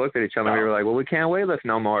we both looked at each other, and we were like, well, we can't weigh lift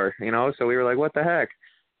no more, So we were like, what the heck?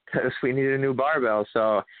 Because we needed a new barbell.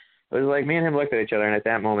 So it was like me and him looked at each other, and at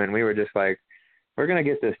that moment, we were just like, we're going to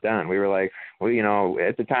get this done. We were like,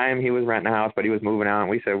 at the time, he was renting a house, but he was moving out, and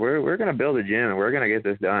we said, we're going to build a gym, and we're going to get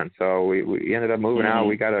this done. So we ended up moving out.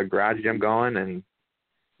 We got a garage gym going, and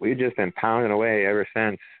we've just been pounding away ever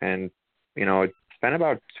since. And, it's been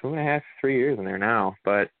about 2.5, 3 years in there now.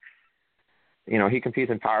 But, he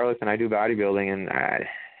competes in powerlifting, and I do bodybuilding. And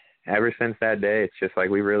ever since that day, it's just like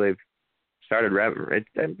we really started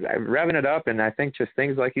revving it up. And I think just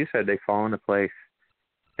things like you said, they fall into place.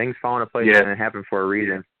 Things fall into place, and it happened for a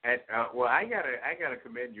reason. And, I gotta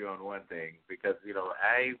commend you on one thing, because,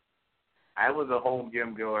 I was a home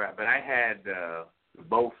gym goer, but I had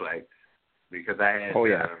Bowflex, because I had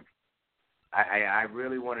I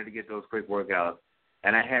really wanted to get those quick workouts,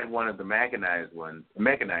 and I had one of the mechanized one,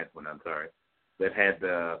 that had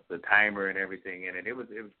the timer and everything in it. It was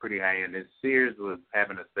pretty high end. And Sears was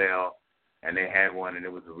having a sale, and they had one, and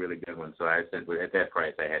it was a really good one. So I said, at that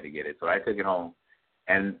price, I had to get it. So I took it home,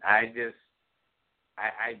 and I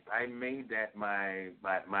made that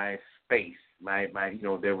my space. My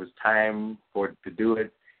there was time to do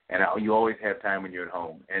it, and you always have time when you're at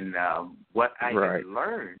home. And what I have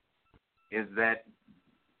learned is that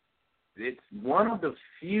it's one of the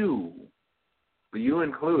few, you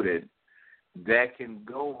included, that can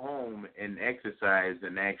go home and exercise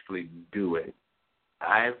and actually do it.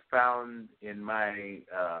 I've found in my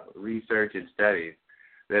research and studies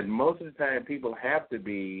that most of the time people have to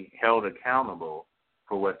be held accountable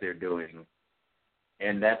for what they're doing.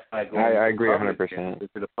 And that's by going I agree 100%. to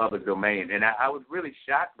the public domain. And I was really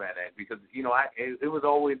shocked by that, because, it was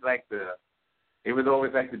always like the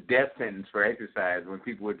death sentence for exercise when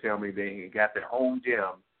people would tell me they got their home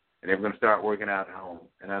gym and they were going to start working out at home.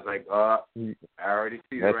 And I was like, I already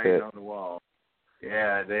see the writing on the wall.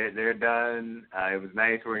 Yeah, they're done. It was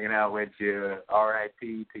nice working out with you.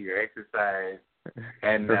 R.I.P. to your exercise.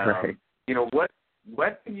 And,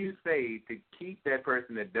 what can you say to keep that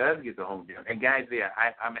person that does get the home gym? And, guys,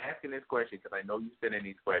 I'm asking this question because I know you sent in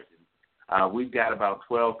these questions. We've got about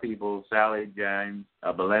 12 people, Sally, James,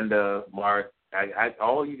 Belinda, Mark,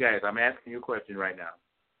 all you guys. I'm asking you a question right now.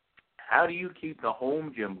 How do you keep the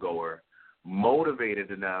home gym goer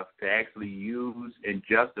motivated enough to actually use and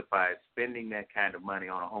justify spending that kind of money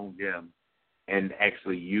on a home gym and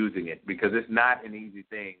actually using it? Because it's not an easy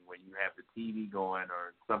thing when you have the TV going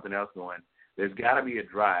or something else going. There's got to be a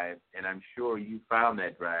drive, and I'm sure you found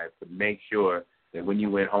that drive to make sure that when you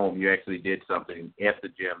went home, you actually did something at the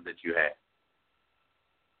gym that you had.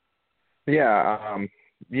 Yeah,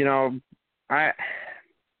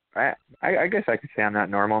 I guess I could say I'm not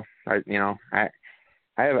normal. I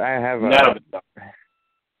have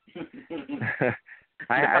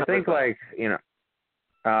I think, like,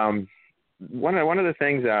 one of the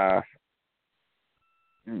things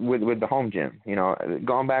with the home gym,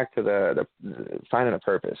 going back to the finding a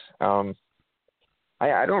purpose. I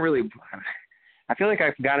don't really. I feel like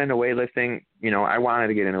I got into weightlifting. I wanted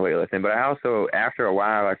to get into weightlifting, but I also, after a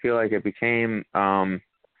while, I feel like it became,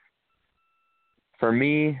 for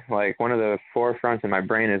me, like, one of the forefronts in my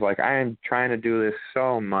brain is, like, I am trying to do this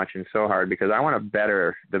so much and so hard because I want to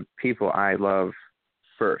better the people I love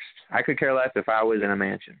first. I could care less if I was in a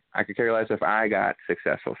mansion. I could care less if I got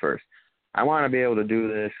successful first. I want to be able to do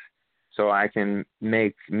this so I can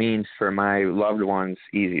make means for my loved ones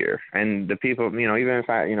easier. And the people, even if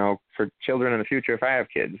I, for children in the future, if I have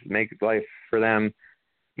kids, make life for them,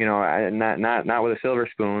 not with a silver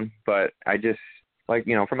spoon, but I just, like,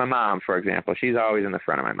 for my mom, for example, she's always in the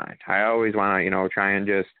front of my mind. I always want to, try and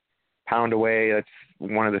just pound away. That's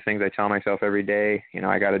one of the things I tell myself every day.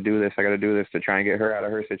 I got to do this. I got to do this to try and get her out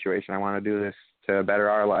of her situation. I want to do this to better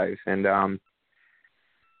our lives. And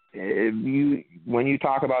when you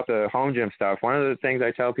talk about the home gym stuff, one of the things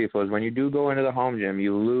I tell people is when you do go into the home gym,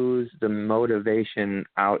 you lose the motivation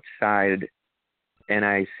outside. And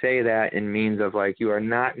I say that in means of, like, you are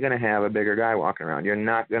not going to have a bigger guy walking around. You're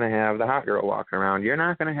not going to have the hot girl walking around. You're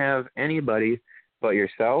not going to have anybody but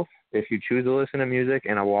yourself if you choose to listen to music,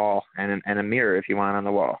 and a wall and a mirror if you want on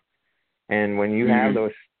the wall. And when you have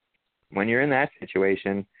those, when you're in that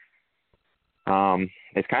situation,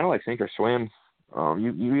 it's kind of like sink or swim.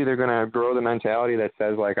 You either going to grow the mentality that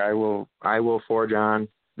says, like, I will forge on.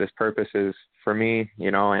 This purpose is for me,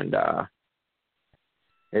 and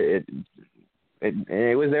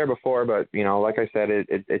it was there before, but like I said,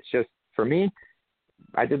 it's just, for me,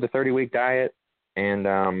 I did the 30-week diet, and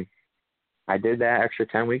I did that extra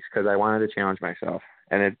 10 weeks because I wanted to challenge myself.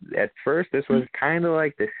 And at first, this was kind of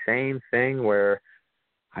like the same thing where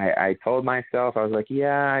I told myself, I was like,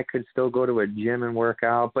 yeah, I could still go to a gym and work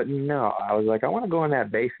out, but no, I was like, I want to go in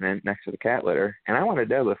that basement next to the cat litter, and I want to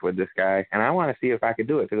deadlift with this guy, and I want to see if I could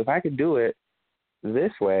do it. Because if I could do it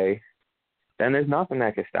this way, then there's nothing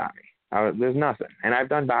that could stop me. There's nothing. And I've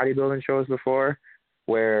done bodybuilding shows before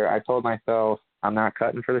where I told myself, I'm not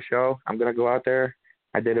cutting for the show. I'm going to go out there.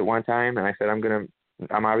 I did it one time, and I said,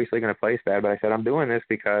 I'm obviously going to place bad, but I said, I'm doing this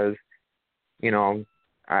because,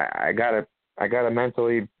 I gotta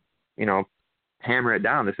mentally, hammer it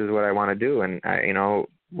down. This is what I want to do. And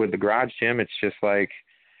with the garage gym, it's just like,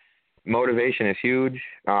 motivation is huge.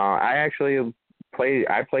 I play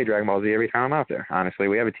Dragon Ball Z every time I'm out there. Honestly,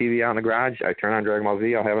 we have a TV out in the garage. I turn on Dragon Ball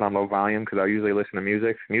Z. I'll have it on low volume because I'll usually listen to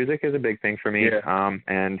music. Music is a big thing for me. Yeah.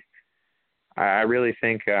 And I really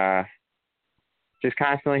think just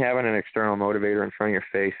constantly having an external motivator in front of your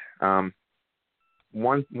face.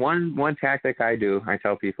 One tactic I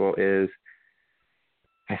tell people is,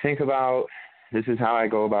 I think about, this is how I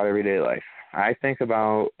go about everyday life. I think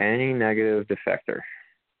about any negative defector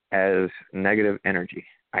as negative energy.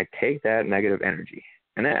 I take that negative energy,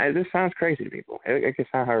 and this sounds crazy to people. It can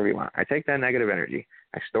sound however you want. I take that negative energy,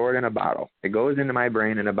 I store it in a bottle. It goes into my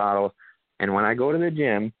brain in a bottle, and when I go to the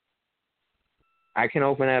gym, I can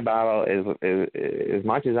open that bottle as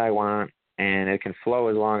much as I want, and it can flow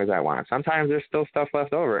as long as I want. Sometimes there's still stuff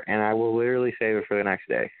left over, and I will literally save it for the next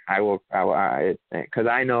day. Because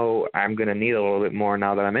I know I'm going to need a little bit more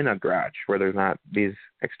now that I'm in a garage where there's not these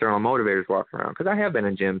external motivators walking around. Because I have been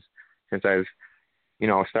in gyms since I've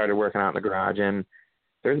started working out in the garage, and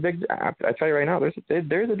there's a big, I tell you right now, there's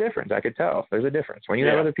a difference. I could tell. There's a difference. When you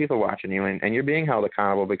have other people watching you and you're being held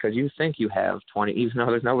accountable because you think you have 20, even though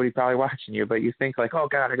there's nobody probably watching you, but you think like, oh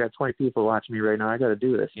God, I got 20 people watching me right now. I got to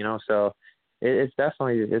do this, so it's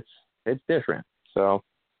definitely, it's different. So,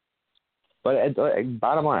 but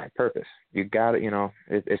bottom line, purpose, you got to,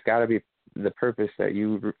 it's got to be the purpose that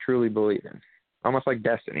you truly believe in. Almost like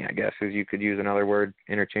destiny, I guess, as you could use another word,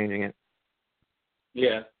 interchanging it.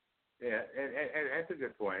 Yeah, and that's a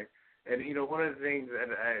good point. And, one of the things that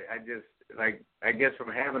I just, like, I guess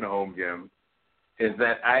from having a home gym is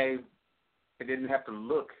that I didn't have to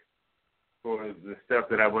look for the stuff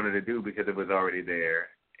that I wanted to do because it was already there.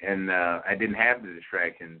 And I didn't have the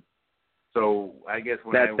distractions. So I guess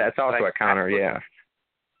that's also a counter, yeah.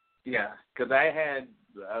 Yeah, because I had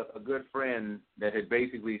a good friend that had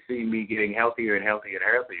basically seen me getting healthier and healthier and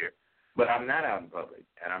healthier. But I'm not out in public,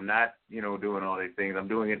 and I'm not, doing all these things. I'm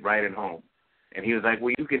doing it right at home. And he was like,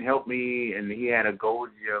 well, you can help me. And he had a Gold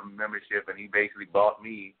Gym membership, and he basically bought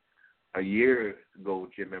me a year's Gold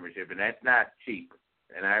Gym membership, and that's not cheap.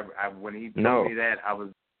 And I when he told me that, I was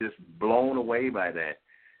just blown away by that.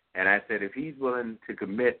 And I said, if he's willing to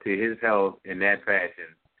commit to his health in that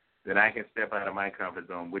fashion, then I can step out of my comfort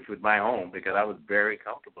zone, which was my home, because I was very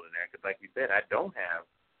comfortable in there. Because like you said, I don't have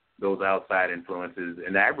those outside influences,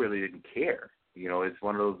 and I really didn't care. It's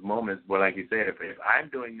one of those moments where, like you said, if I'm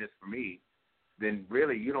doing this for me, then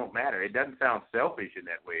really you don't matter. It doesn't sound selfish in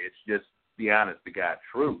that way. It's just the honest to God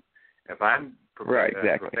truth. If I'm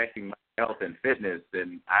perfecting my health and fitness,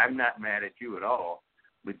 then I'm not mad at you at all,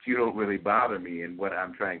 but you don't really bother me in what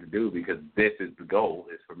I'm trying to do, because this is the goal,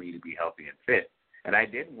 is for me to be healthy and fit. And I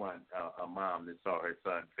didn't want a mom that saw her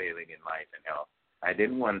son failing in life and health. I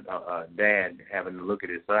didn't want a dad having to look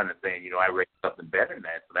at his son and saying, I raised something better than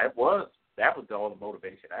that. So that was all the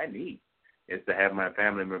motivation I need. is to have my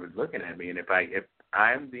family members looking at me, and if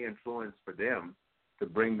I'm the influence for them to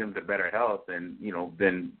bring them to better health, then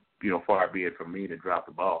far be it from me to drop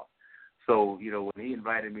the ball. So when he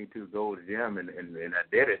invited me to go to the gym and I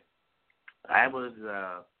did it, I was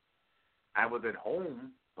at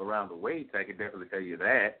home around the weights. I can definitely tell you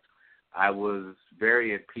that. I was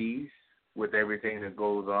very at peace with everything that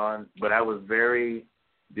goes on, but I was very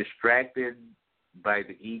distracted by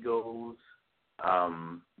the egos.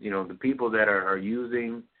 The people that are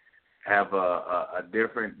using have a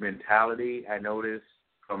different mentality, I notice,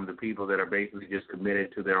 from the people that are basically just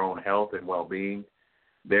committed to their own health and well-being.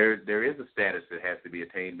 There is a status that has to be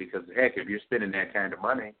attained because, heck, if you're spending that kind of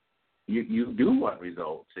money, you do want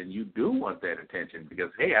results and you do want that attention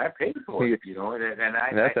because, hey, I paid for it, and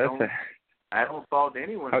I don't fault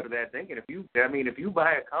anyone for that thinking. If you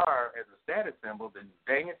buy a car as a status symbol, then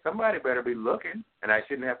dang it, somebody better be looking, and I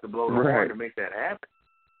shouldn't have to blow the horn to make that happen.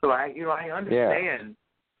 So I understand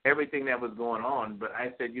everything that was going on, but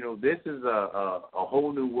I said, this is a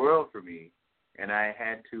whole new world for me, and I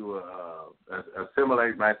had to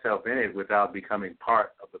assimilate myself in it without becoming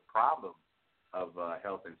part of the problem of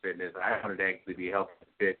health and fitness. I wanted to actually be healthy and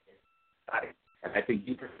fit. And I think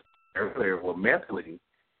you said earlier, mentally,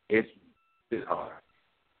 it's hard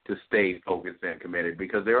to stay focused and committed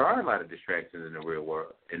because there are a lot of distractions in the real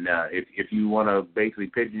world. And if you want to basically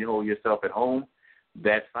pigeonhole yourself at home,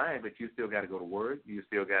 that's fine, but you still got to go to work. You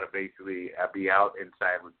still got to basically be out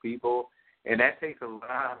inside with people. And that takes a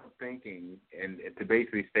lot of thinking and to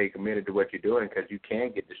basically stay committed to what you're doing because you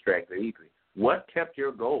can get distracted easily. What kept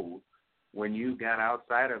your goals when you got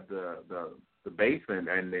outside of the basement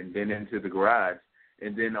and then into the garage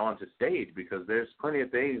and then onto stage? Because there's plenty of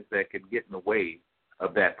things that could get in the way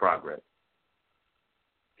of that progress.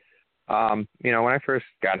 When I first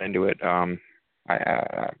got into it, I'm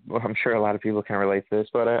sure a lot of people can relate to this,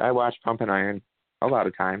 but I watched Pump and Iron a lot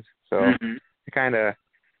of times. So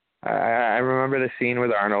I remember the scene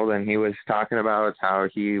with Arnold, and he was talking about how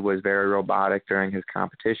he was very robotic during his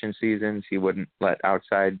competition seasons. He wouldn't let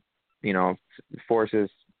outside, forces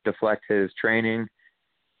deflect his training.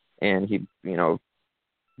 And he,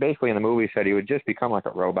 basically in the movie said he would just become like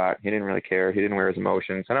a robot. He didn't really care. He didn't wear his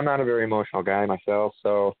emotions. And I'm not a very emotional guy myself.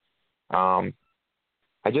 So I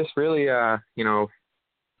just really,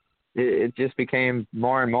 it just became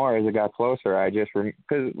more and more as it got closer.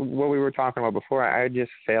 Because what we were talking about before, I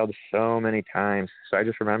just failed so many times. So I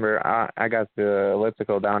just remember I got the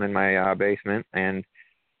elliptical down in my basement, and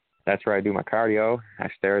that's where I do my cardio. I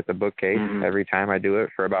stare at the bookcase every time I do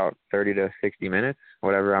it for about 30 to 60 minutes,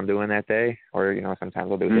 whatever I'm doing that day. Or,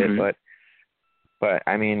 sometimes I'll do HIIT. But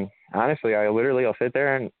I mean, honestly, I'll sit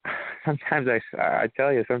there and sometimes I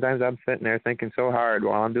tell you, sometimes I'm sitting there thinking so hard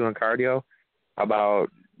while I'm doing cardio about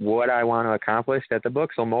what I want to accomplish that the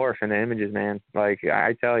books will morph into images, man. Like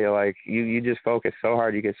I tell you, like you just focus so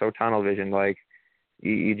hard, you get so tunnel vision, like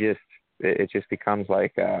it just becomes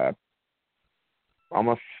like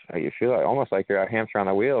almost, you feel like almost like you're a hamster on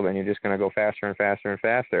the wheel, and you're just going to go faster and faster and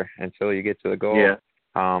faster until you get to the goal. Yeah.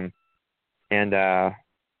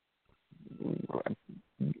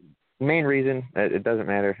 Main reason, it doesn't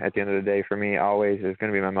matter at the end of the day for me always is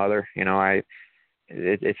going to be my mother.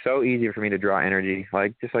 It's so easy for me to draw energy,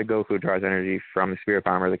 just like Goku draws energy from the spirit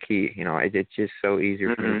bomb or the key. It's just so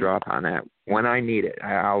easier for me to draw upon that. When I need it,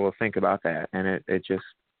 I will think about that, and it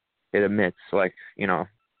emits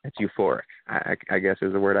it's euphoric, I guess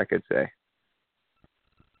is the word I could say.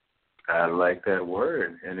 I like that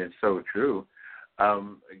word, and it's so true.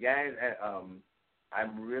 Guys,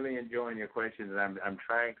 I'm really enjoying your questions, and I'm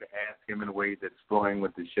trying to ask him in a way that's flowing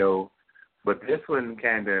with the show. But this one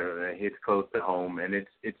kind of hits close to home, and it's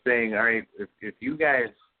saying, all right, if you guys,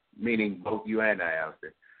 meaning both you and I,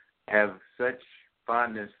 Alleister, have such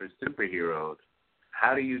fondness for superheroes,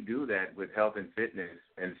 how do you do that with health and fitness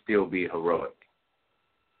and still be heroic?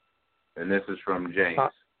 And this is from James.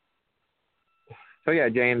 So,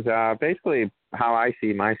 James, basically how I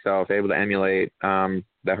see myself able to emulate the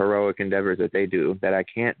heroic endeavors that they do that I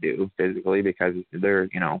can't do physically because they're,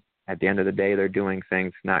 at the end of the day, they're doing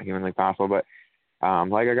things not humanly possible. But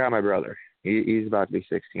like I got my brother. He's about to be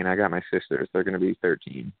 16. I got my sisters. They're going to be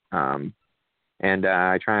 13. And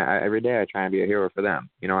every day I try and be a hero for them.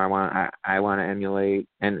 I want to emulate,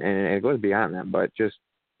 and it goes beyond them, but just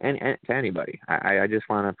and to anybody. I just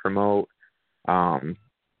want to promote,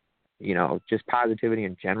 just positivity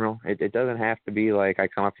in general. It doesn't have to be like I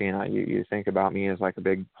come up to you and you think about me as like a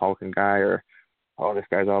big hulking guy or, oh, this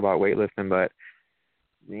guy's all about weightlifting, but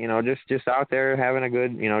just out there having a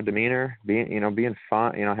good, demeanor, being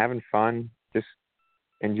fun, having fun, just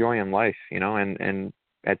enjoying life, and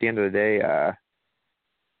at the end of the day,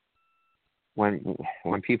 when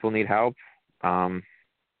people need help,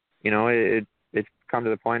 it's come to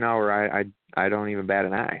the point now where I don't even bat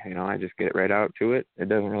an eye. I just get right out to it. It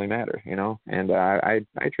doesn't really matter. And I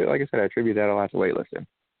like I said, I attribute that a lot to weightlifting.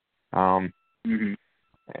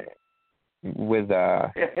 With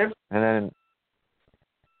and then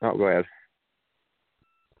go ahead.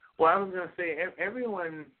 Well, I was going to say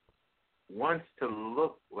everyone wants to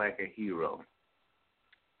look like a hero,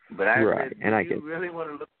 but I said, do you really want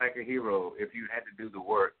to look like a hero if you had to do the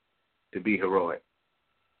work to be heroic?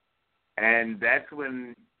 And that's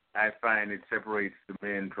when I find it separates the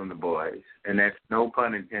men from the boys, and that's no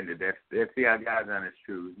pun intended. That's the God's honest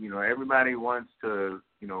truth. Everybody wants to,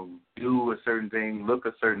 do a certain thing, look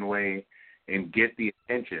a certain way, and get the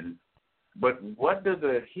attention. But what does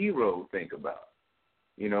a hero think about?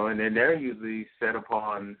 And then they're usually set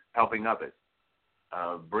upon helping others,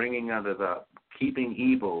 bringing others up, keeping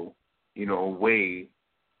evil, away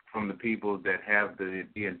from the people that have the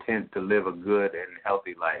intent to live a good and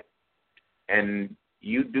healthy life. And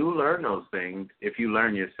you do learn those things if you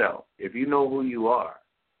learn yourself. If you know who you are,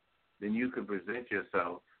 then you can present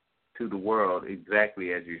yourself to the world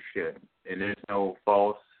exactly as you should. And there's no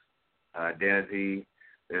false identity.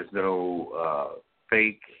 There's no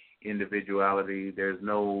fake individuality. There's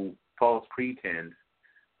no false pretense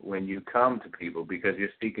when you come to people, because you're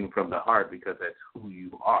speaking from the heart, because that's who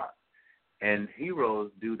you are. And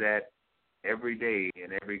heroes do that every day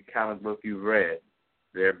in every comic book you've read.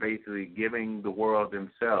 They're basically giving the world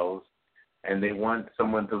themselves, and they want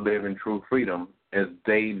someone to live in true freedom as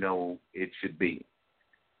they know it should be.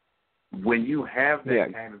 When you have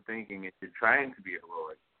that kind of thinking and you're trying to be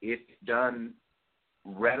heroic, it's done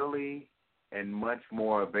readily and much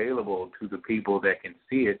more available to the people that can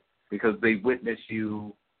see it, because they witness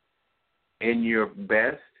you in your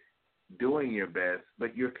best, doing your best,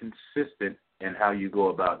 but you're consistent in how you go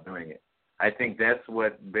about doing it. I think that's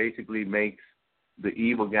what basically makes the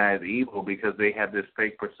evil guys evil, because they have this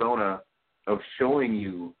fake persona of showing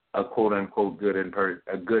you a quote-unquote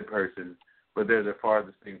a good person, but they're the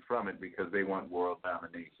farthest thing from it, because they want world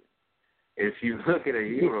domination. If you look at a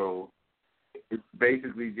hero, it's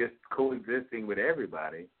basically just coexisting with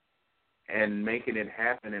everybody and making it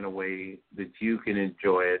happen in a way that you can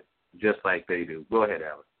enjoy it just like they do. Go ahead,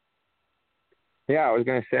 Alex. Yeah, I was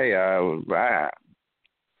going to say,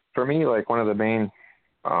 for me, like, one of the main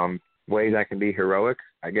ways I can be heroic,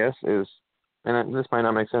 I guess, is, and this might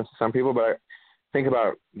not make sense to some people, but think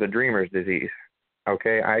about the dreamer's disease.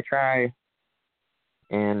 Okay, I try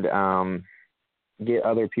and get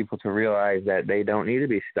other people to realize that they don't need to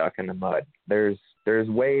be stuck in the mud. There's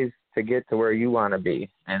ways to get to where you want to be,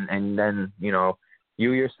 and then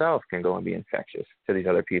you yourself can go and be infectious to these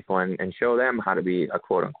other people and show them how to be a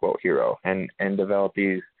quote unquote hero and develop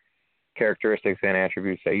these characteristics and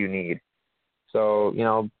attributes that you need. So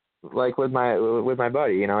like with my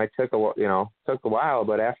buddy, it took a while,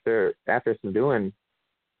 but after some doing,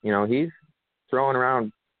 he's throwing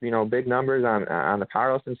around big numbers on the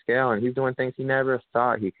powerlifting scale, and he's doing things he never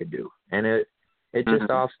thought he could do. And it just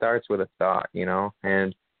all starts with a thought,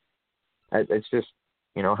 and it's just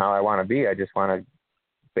how I want to be. I just want to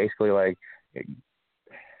basically like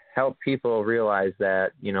help people realize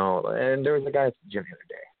that, and there was a guy at the gym the other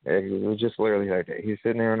day. It was just literally the other day. He's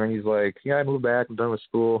sitting there and he's like, yeah, I moved back. I'm done with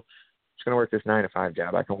school. I'm just going to work this 9-to-5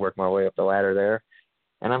 job. I can work my way up the ladder there.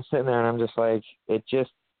 And I'm sitting there and I'm just like, I'm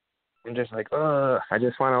just like, I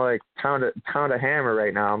just want to like pound a hammer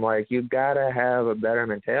right now. I'm like, you got to have a better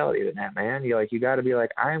mentality than that, man. You got to be like,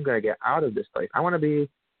 I am going to get out of this place. I want to be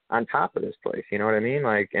on top of this place. You know what I mean?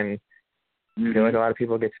 Like, and I feel like a lot of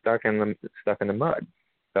people get stuck in the mud.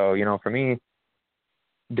 So, for me,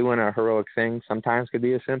 doing a heroic thing sometimes could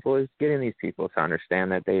be as simple as getting these people to understand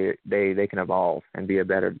that they can evolve and be a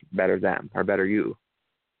better them or better you.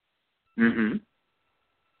 And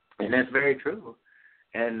that's very true.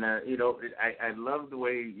 And, I love the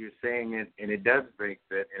way you're saying it, and it does make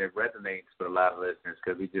that, and it resonates with a lot of listeners,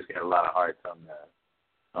 because we just got a lot of hearts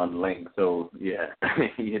on the link. So, yeah,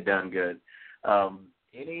 you're done good.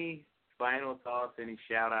 Any final thoughts, any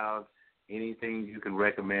shout-outs, anything you can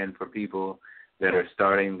recommend for people that are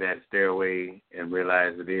starting that stairway and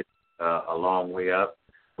realize it is a long way up,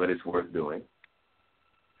 but it's worth doing?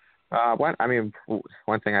 One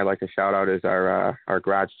thing I'd like to shout out is our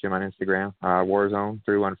garage gym on Instagram, Warzone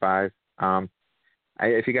 315.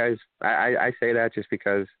 If you guys, I say that just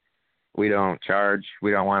because we don't charge,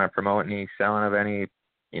 we don't want to promote any selling of any,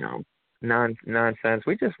 nonsense.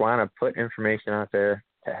 We just want to put information out there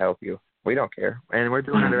to help you. We don't care, and we're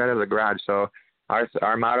doing it right out of the garage. So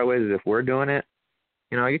our motto is, if we're doing it,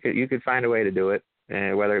 you could find a way to do it,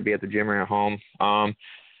 whether it be at the gym or at home.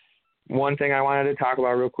 one thing I wanted to talk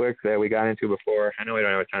about real quick that we got into before. I know we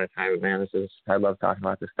don't have a ton of time, but man, I love talking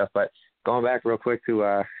about this stuff. But going back real quick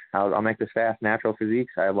to I'll make this fast. Natural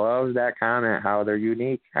physiques. I love that comment. How they're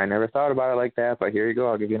unique. I never thought about it like that, but here you go.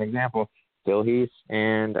 I'll give you an example. Bill Heath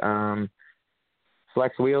and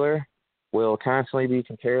Flex Wheeler will constantly be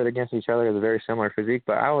compared against each other as a very similar physique.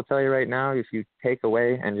 But I will tell you right now, if you take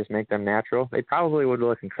away and just make them natural, they probably would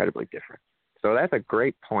look incredibly different. So that's a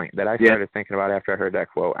great point that I started thinking about after I heard that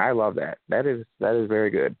quote. I love that. That is very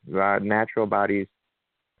good. Natural bodies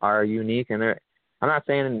are unique, and I'm not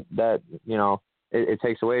saying that it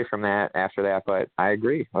takes away from that after that, but I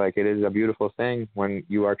agree. Like, it is a beautiful thing when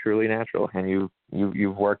you are truly natural and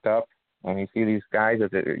you've worked up, and you see these guys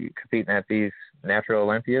that are competing at these natural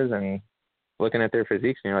Olympias and looking at their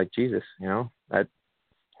physiques, and you're like, Jesus, that's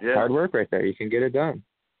hard work right there. You can get it done.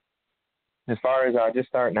 As far as just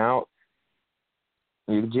starting out,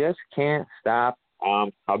 you just can't stop.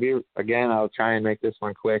 I'll try and make this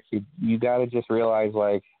one quick. You got to just realize,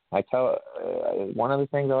 like, one of the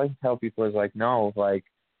things I like to tell people is, like, no, like,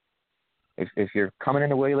 if you're coming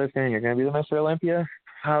into weightlifting and you're going to be the Mr. Olympia,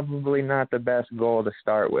 probably not the best goal to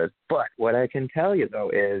start with. But what I can tell you, though,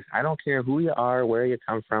 is I don't care who you are, where you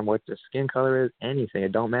come from, what your skin color is, anything.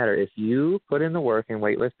 It don't matter. If you put in the work in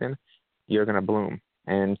weightlifting, you're going to bloom.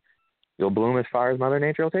 And you'll bloom as far as Mother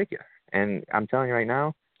Nature will take you. And I'm telling you right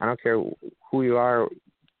now, I don't care who you are,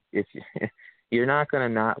 if you're not going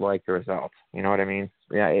to not like the results. You know what I mean?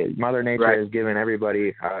 Yeah, Mother Nature has given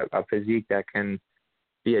everybody a physique that can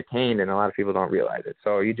be attained, and a lot of people don't realize it.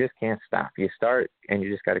 So you just can't stop. You start, and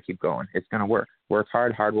you just got to keep going. It's going to work. Work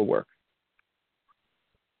hard, hard will work.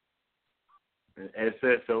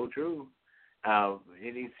 It's so true.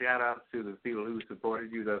 Any shout-outs to the people who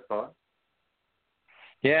supported you thus far?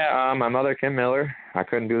 Yeah, my mother, Kim Miller. I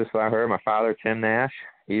couldn't do this without her. My father, Tim Nash.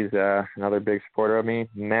 He's another big supporter of me.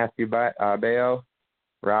 Matthew Bayo,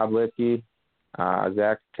 Rob Litkey,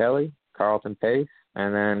 Zach Kelly, Carlton Pace,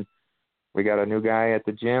 and then we got a new guy at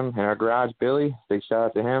the gym in our garage, Billy. Big shout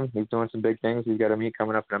out to him. He's doing some big things. He's got a meet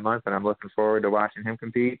coming up in a month, and I'm looking forward to watching him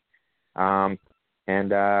compete. I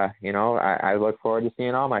look forward to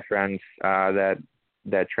seeing all my friends that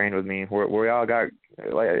train with me. We all got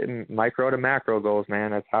like micro to macro goals,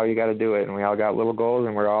 man. That's how you got to do it. And we all got little goals,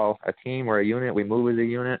 and we're all a team. We're a unit. We move as a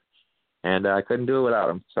unit, and I couldn't do it without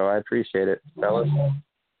them. So I appreciate it, fellas.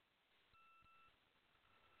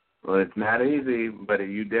 Well, it's not easy, but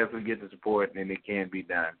you definitely get the support, and it can be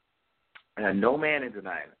done. And no man is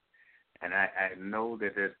denying it. And I know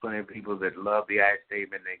that there's plenty of people that love the I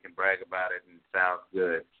statement. They can brag about it and it sounds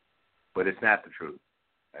good, but it's not the truth.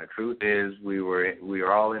 The truth is we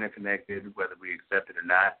are all interconnected, whether we accept it or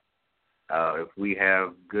not. If we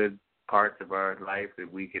have good parts of our life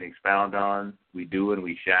that we can expound on, we do and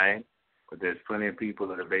we shine. But there's plenty of people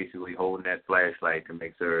that are basically holding that flashlight to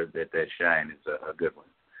make sure that shine is a good one.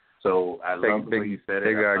 So I love the way you said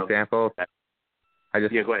it. Big example. I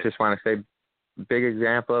just want to say, big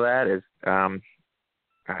example of that is I'm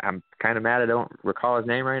kind of mad I don't recall his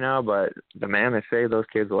name right now, but the man that saved those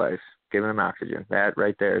kids' lives, giving them oxygen. That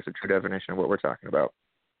right there is a true definition of what we're talking about.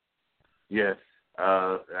 Yes.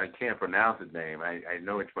 I can't pronounce his name. I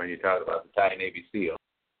know which one you're talking about, the Thai Navy SEAL.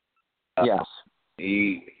 Yes.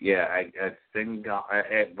 I think,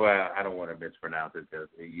 well, I don't want to mispronounce it because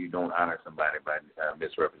you don't honor somebody by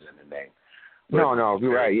misrepresenting the name. But no,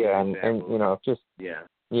 you're right, yeah, and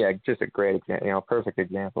just a great example, perfect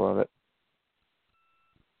example of it.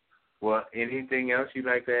 Well, anything else you'd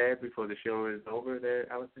like to add before the show is over there,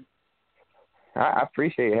 Alleister? I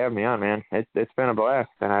appreciate you having me on, man. It's been a blast,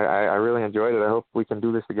 and I really enjoyed it. I hope we can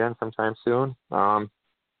do this again sometime soon.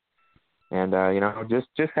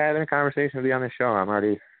 Just having a conversation with you on the show, I'm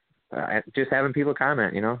already just having people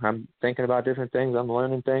comment. I'm thinking about different things. I'm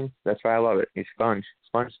learning things. That's why I love it. You sponge.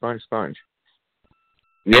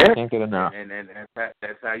 Yeah, can't get enough. And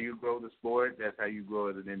that's how you grow the sport. That's how you grow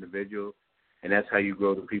as an individual, and that's how you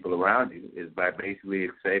grow the people around you. Is by basically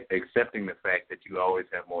accepting the fact that you always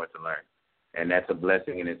have more to learn, and that's a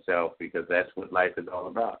blessing in itself because that's what life is all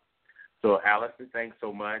about. So, Alleister, thanks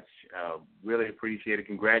so much. Really appreciate it.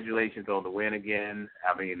 Congratulations on the win again.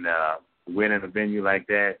 I mean, winning a venue like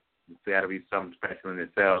that, it's got to be something special in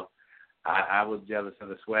itself. I was jealous of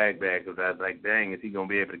the swag bag because I was like, dang, is he going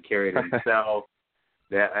to be able to carry it himself?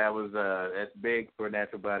 That's big for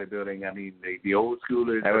natural bodybuilding. I mean, the old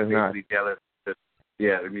schoolers are basically jealous.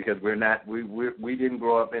 Yeah, because we didn't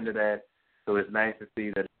grow up into that, so it's nice to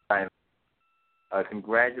see that.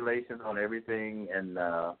 Congratulations on everything, and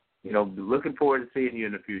looking forward to seeing you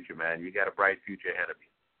in the future, man. You got a bright future ahead of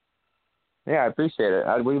you. Yeah, I appreciate it.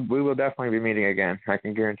 We will definitely be meeting again. I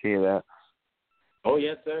can guarantee you that. Oh,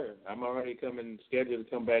 yes, sir. I'm already scheduled to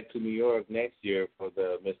come back to New York next year for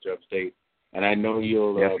the Mr. Upstate, and I know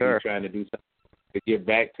you'll Yes, be sir. trying to do something to get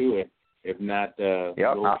back to it. If not, Yep,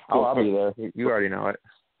 I'll be there. You already know it.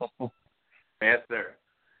 Yes, sir.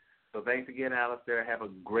 So thanks again, Alleister. Have a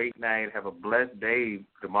great night. Have a blessed day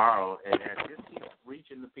tomorrow, and just keep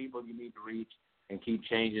reaching the people you need to reach, and keep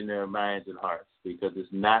changing their minds and hearts, because it's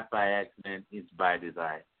not by accident, it's by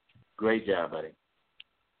design. Great job, buddy.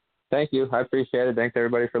 Thank you. I appreciate it. Thanks,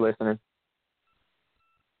 everybody, for listening.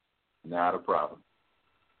 Not a problem.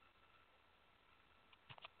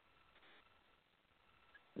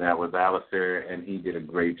 That was Alleister, and he did a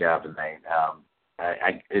great job tonight.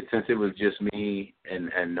 Since it was just me and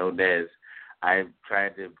no Nez, I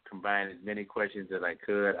tried to combine as many questions as I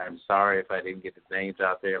could. I'm sorry if I didn't get the names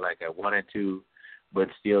out there like I wanted to, but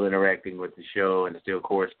still interacting with the show and still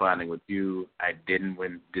corresponding with you. I didn't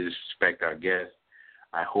disrespect our guests.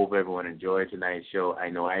 I hope everyone enjoyed tonight's show. I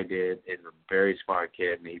know I did. He's a very smart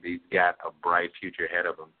kid, and he's got a bright future ahead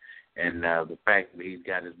of him. And the fact that he's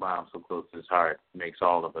got his mom so close to his heart makes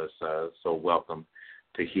all of us so welcome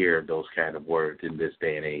to hear those kind of words in this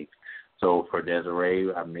day and age. So for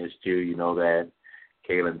Desiree, I missed you. You know that.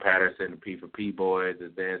 Kaylin Patterson, the P4P boys,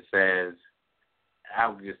 as Dan says,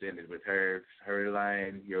 I'll just end it with her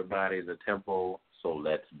line, your body is a temple, so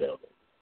let's build it.